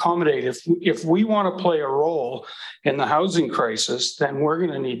to accommodate. If we want to play a role in the housing crisis, then we're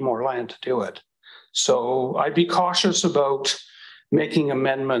going to need more land to do it. So I'd be cautious about making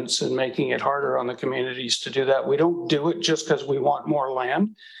amendments and making it harder on the communities to do that. We don't do it just because we want more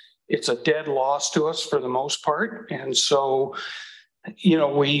land. It's a dead loss to us for the most part. And so, you know,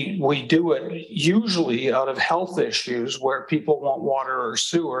 we do it usually out of health issues where people want water or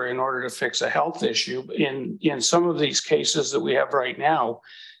sewer in order to fix a health issue. In some of these cases that we have right now,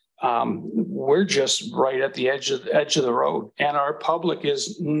 we're just right at the edge of the road, and our public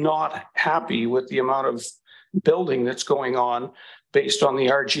is not happy with the amount of building that's going on based on the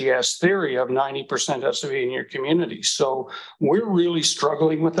RGS theory of 90% has to be in your community. So we're really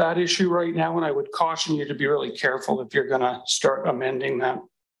struggling with that issue right now, and I would caution you to be really careful if you're going to start amending that.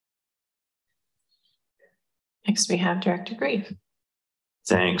 Next, we have Director Grieve.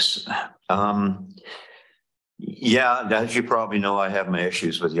 Thanks. Yeah, as you probably know, I have my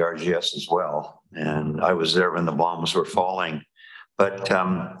issues with the RGS as well. And I was there when the bombs were falling. But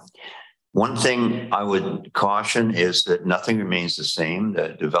one thing I would caution is that nothing remains the same.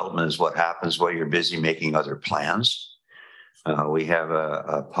 That development is what happens while you're busy making other plans. We have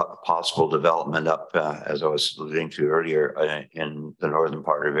a possible development up, as I was alluding to earlier, in the northern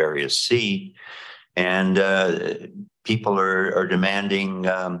part of Area C. And people are demanding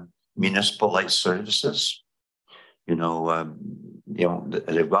municipal-like services. You know,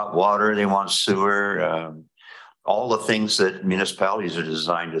 they've got water, they want sewer, all the things that municipalities are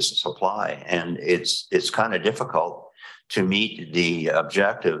designed to supply. And it's kind of difficult to meet the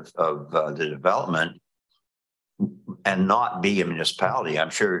objective of the development and not be a municipality. I'm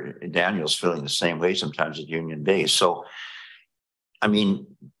sure Daniel's feeling the same way sometimes at Union Bay. So, I mean,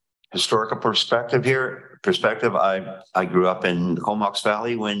 historical perspective, I grew up in the Comox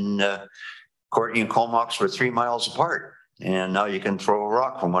Valley when Courtney and Comox were 3 miles apart. And now you can throw a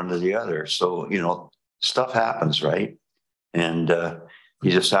rock from one to the other. So, you know, stuff happens, right? And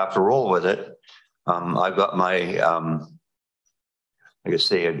you just have to roll with it. I've got my, like I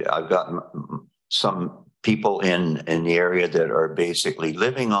say, I've got some people in the area that are basically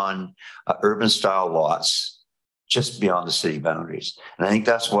living on urban style lots just beyond the city boundaries. And I think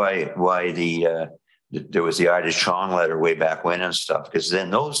that's why there was the Ida Chong letter way back when and stuff, because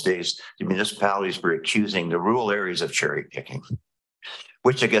in those days, the municipalities were accusing the rural areas of cherry picking,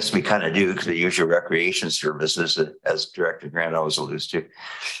 which I guess we kind of do because they use your recreation services, as Director Grant always alludes to.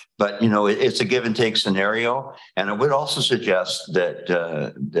 But, you know, it's a give and take scenario. And I would also suggest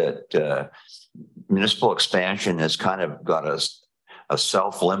that municipal expansion has kind of got a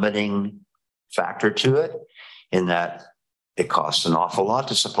self-limiting factor to it, in that it costs an awful lot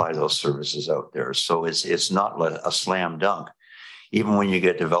to supply those services out there. So it's not a slam dunk. Even when you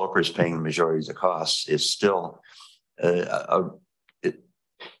get developers paying the majority of the costs, it's still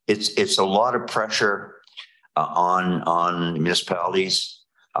it's a lot of pressure on municipalities.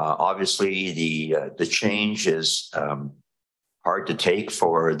 Obviously, the change is hard to take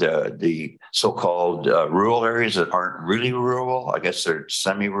for the so-called rural areas that aren't really rural. I guess they're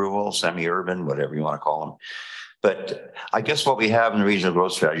semi-rural, semi-urban, whatever you want to call them. But I guess what we have in the regional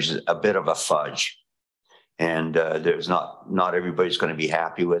growth strategy is a bit of a fudge, and there's not everybody's going to be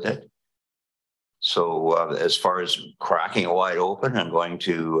happy with it. So as far as cracking it wide open and going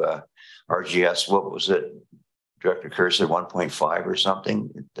to RGS, what was it, Director Kerr said 1.5 or something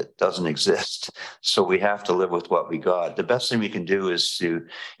that doesn't exist. So we have to live with what we got. The best thing we can do is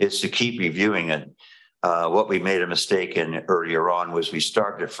to keep reviewing it. What we made a mistake in earlier on was we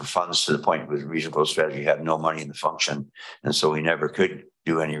started for funds to the point where regional growth strategy had no money in the function. And so we never could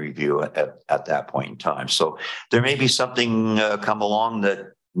do any review at that point in time. So there may be something come along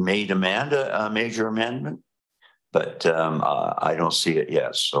that may demand a major amendment, but I don't see it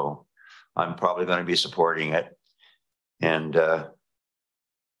yet. So I'm probably going to be supporting it. And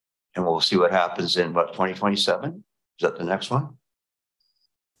we'll see what happens in 2027? Is that the next one?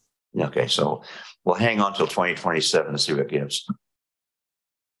 Okay, so we'll hang on till 2027 and see what gives.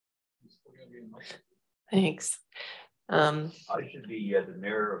 Thanks. I should be the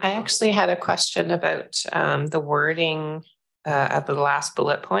mayor. I actually had a question about the wording at the last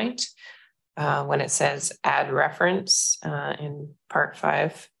bullet point when it says add reference in part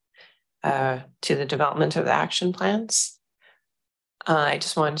 5 to the development of the action plans. I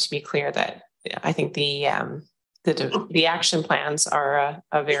just wanted to be clear that I think the action plans are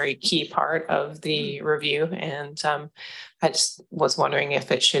a very key part of the review, and I just was wondering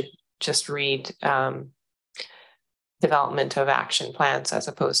if it should just read development of action plans as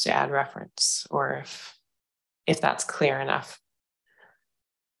opposed to add reference, or if that's clear enough.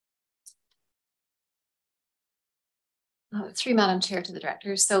 Through Madam Chair to the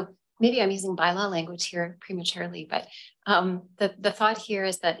directors. So maybe I'm using bylaw language here prematurely, but the thought here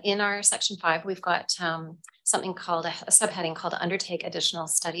is that in our section 5, we've got something called a subheading called undertake additional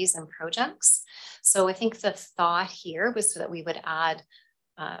studies and projects. So I think the thought here was that we would add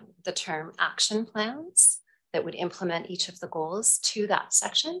the term action plans that would implement each of the goals to that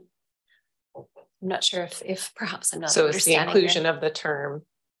section. I'm not sure if perhaps I'm not so it's the inclusion here. of the term,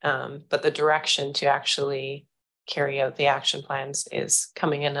 but the direction to actually carry out the action plans is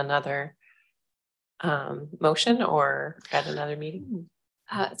coming in another motion or at another meeting?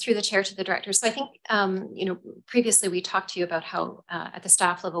 Through the chair to the director. So I think, previously we talked to you about how at the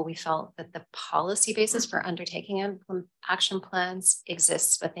staff level, we felt that the policy basis for undertaking action plans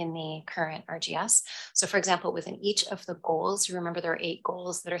exists within the current RGS. So for example, within each of the goals, you remember there are 8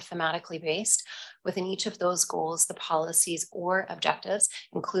 goals that are thematically based. Within each of those goals, the policies or objectives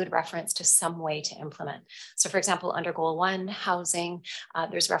include reference to some way to implement. So for example, under goal 1, housing,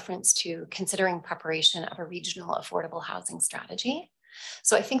 there's reference to considering preparation of a regional affordable housing strategy.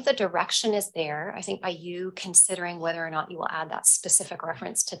 So I think the direction is there. I think by you considering whether or not you will add that specific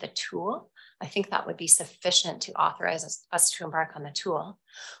reference to the tool, I think that would be sufficient to authorize us to embark on the tool.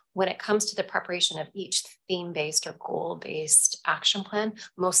 When it comes to the preparation of each theme-based or goal-based action plan,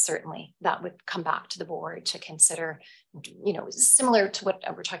 most certainly that would come back to the board to consider, similar to what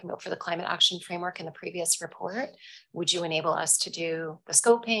we're talking about for the climate action framework in the previous report. Would you enable us to do the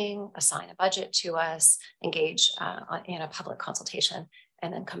scoping, assign a budget to us, engage in a public consultation,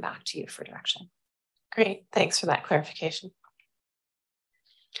 and then come back to you for direction? Great, thanks for that clarification.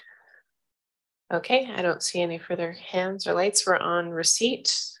 Okay, I don't see any further hands or lights. We're on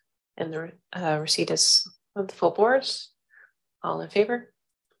receipt, and the receipt is of the full board. All in favor?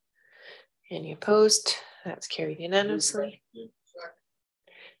 Any opposed? That's carried unanimously.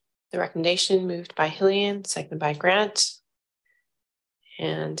 The recommendation moved by Hillian, seconded by Grant.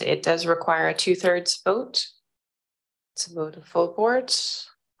 And it does require a 2/3 vote. It's a vote of full board.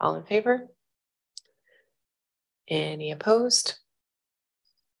 All in favor? Any opposed?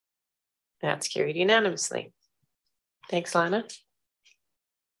 That's carried unanimously. Thanks, Lana.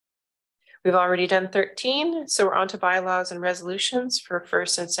 We've already done 13, so we're on to bylaws and resolutions for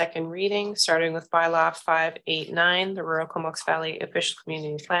first and second reading, starting with bylaw 589, the Rural Comox Valley Official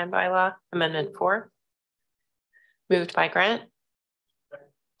Community Plan Bylaw, Amendment 4. Moved by Grant,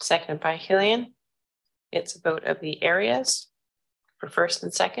 seconded by Hillian. It's a vote of the areas for first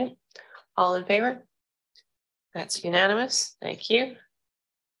and second. All in favor? That's unanimous. Thank you.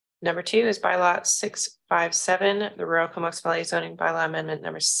 Number 2 is bylaw 657, the Rural Comox Valley Zoning Bylaw Amendment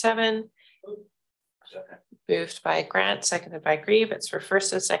number 7. Moved by Grant, seconded by Grieve. It's for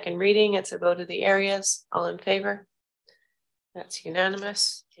first and second reading. It's a vote of the areas. All in favor? That's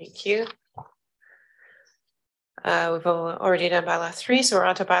unanimous. Thank you. We've already done bylaw 3, so we're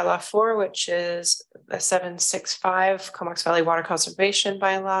on to bylaw 4, which is the 765 Comox Valley Water Conservation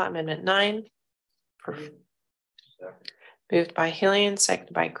Bylaw Amendment 9. Moved by Hillian,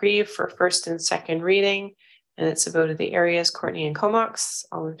 seconded by Grieve for first and second reading. And it's a vote of the areas, Courtney and Comox.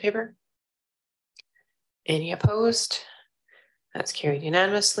 All in favor? Any opposed? That's carried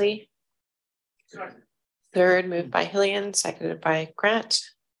unanimously. Third, moved by Hillian, seconded by Grant.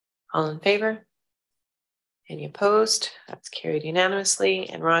 All in favor? Any opposed? That's carried unanimously.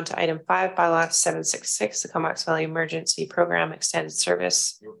 And we're on to item 5, bylaw 766, the Comox Valley Emergency Program Extended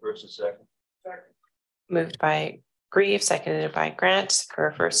Service. Your first and second. Moved by Grieve, seconded by Grant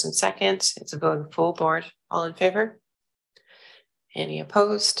for first and second. It's a vote of the full board. All in favor? Any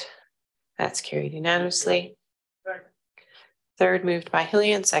opposed? That's carried unanimously. Third, moved by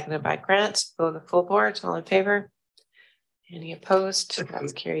Hillian, seconded by Grant. Vote of the full board. All in favor? Any opposed?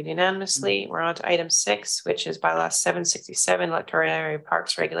 That's carried unanimously. We're on to item 6, which is bylaw 767, electoral area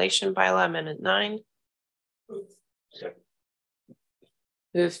parks regulation bylaw amendment 9.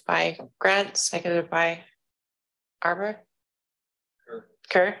 Moved by Grant, seconded by Arbor.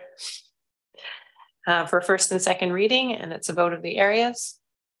 Kerr. For first and second reading, and it's a vote of the areas.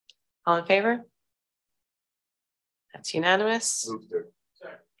 All in favor? That's unanimous.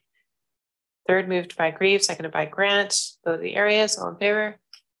 Third, moved by Grieve, seconded by Grant. Vote of the areas. All in favor?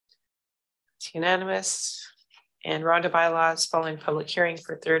 It's unanimous. And we're on to bylaws following public hearing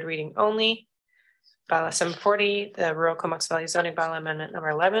for third reading only. Bylaw 740, the Rural Comox Valley Zoning Bylaw Amendment number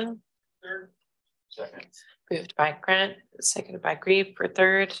 11. Second. Moved by Grant, seconded by Grieve for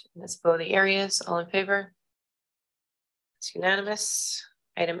third. And it's below the areas. All in favor? It's unanimous.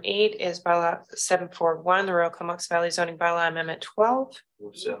 Item 8 is bylaw 741, the Rural Comox Valley Zoning Bylaw Amendment 12.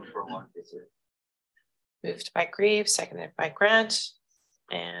 Move 741. Moved by Grieve, seconded by Grant.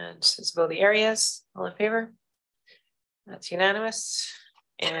 And it's below the areas. All in favor? That's unanimous.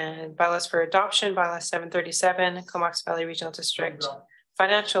 And bylaws for adoption, bylaw 737, Comox Valley Regional District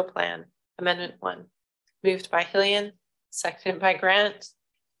Financial Plan, Amendment 1. Moved by Hillian, seconded by Grant.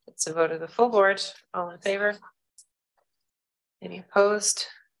 It's a vote of the full board. All in favor? Any opposed?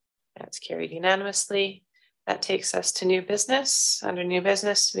 That's carried unanimously. That takes us to new business. Under new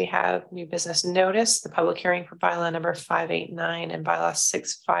business, we have new business notice, the public hearing for bylaw number 589 and bylaw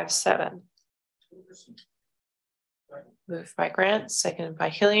 657. Moved by Grant, seconded by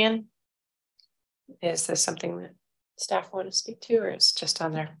Hillian. Is this something that staff want to speak to, or is just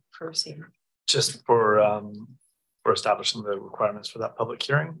on there for receiving? Just for establishing the requirements for that public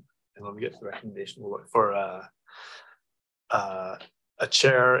hearing, and when we get to the recommendation, we'll look for a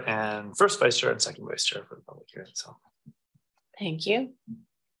chair and first vice chair and second vice chair for the public hearing. So, thank you.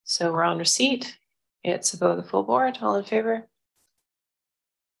 So we're on receipt. It's a vote of the full board. All in favor?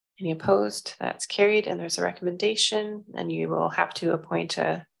 Any opposed? That's carried. And there's a recommendation, and you will have to appoint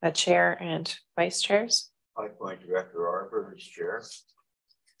a chair and vice chairs. I appoint Director Arbor as chair.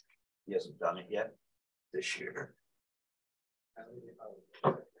 He hasn't done it yet this year.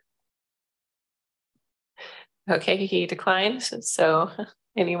 Okay, he declines. So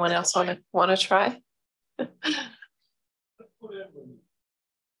anyone else want to try?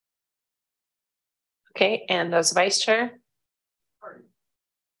 Okay, and as vice chair?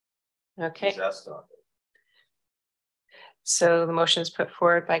 Okay. So the motion is put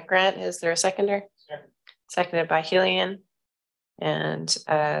forward by Grant. Is there a seconder? Seconded by Hillian. And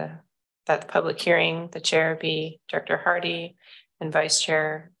that the public hearing, the chair be Director Hardy, and vice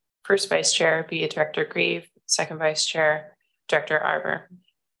chair, first vice chair be Director Grieve, second vice chair, Director Arbor.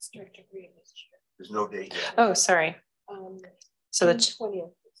 Director Grieve is chair. There's no date yet. Oh, sorry. So the 20th.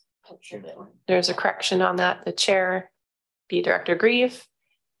 There's a correction on that. The chair be Director Grieve,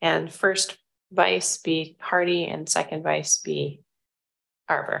 and first vice be Hardy, and second vice be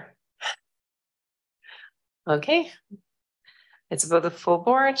Arbor. Okay. It's a vote of the full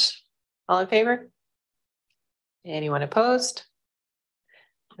board. All in favor? Anyone opposed?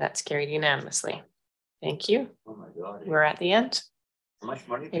 That's carried unanimously. Thank you. Oh my God. We're at the end. How much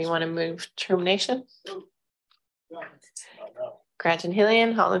money? Anyone to move termination? Grant and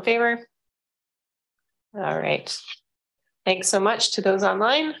Hillian, all in favor? All right. Thanks so much to those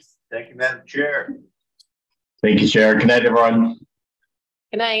online. Thank you, Madam Chair. Thank you, Chair. Good night, everyone.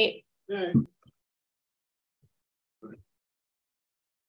 Good night.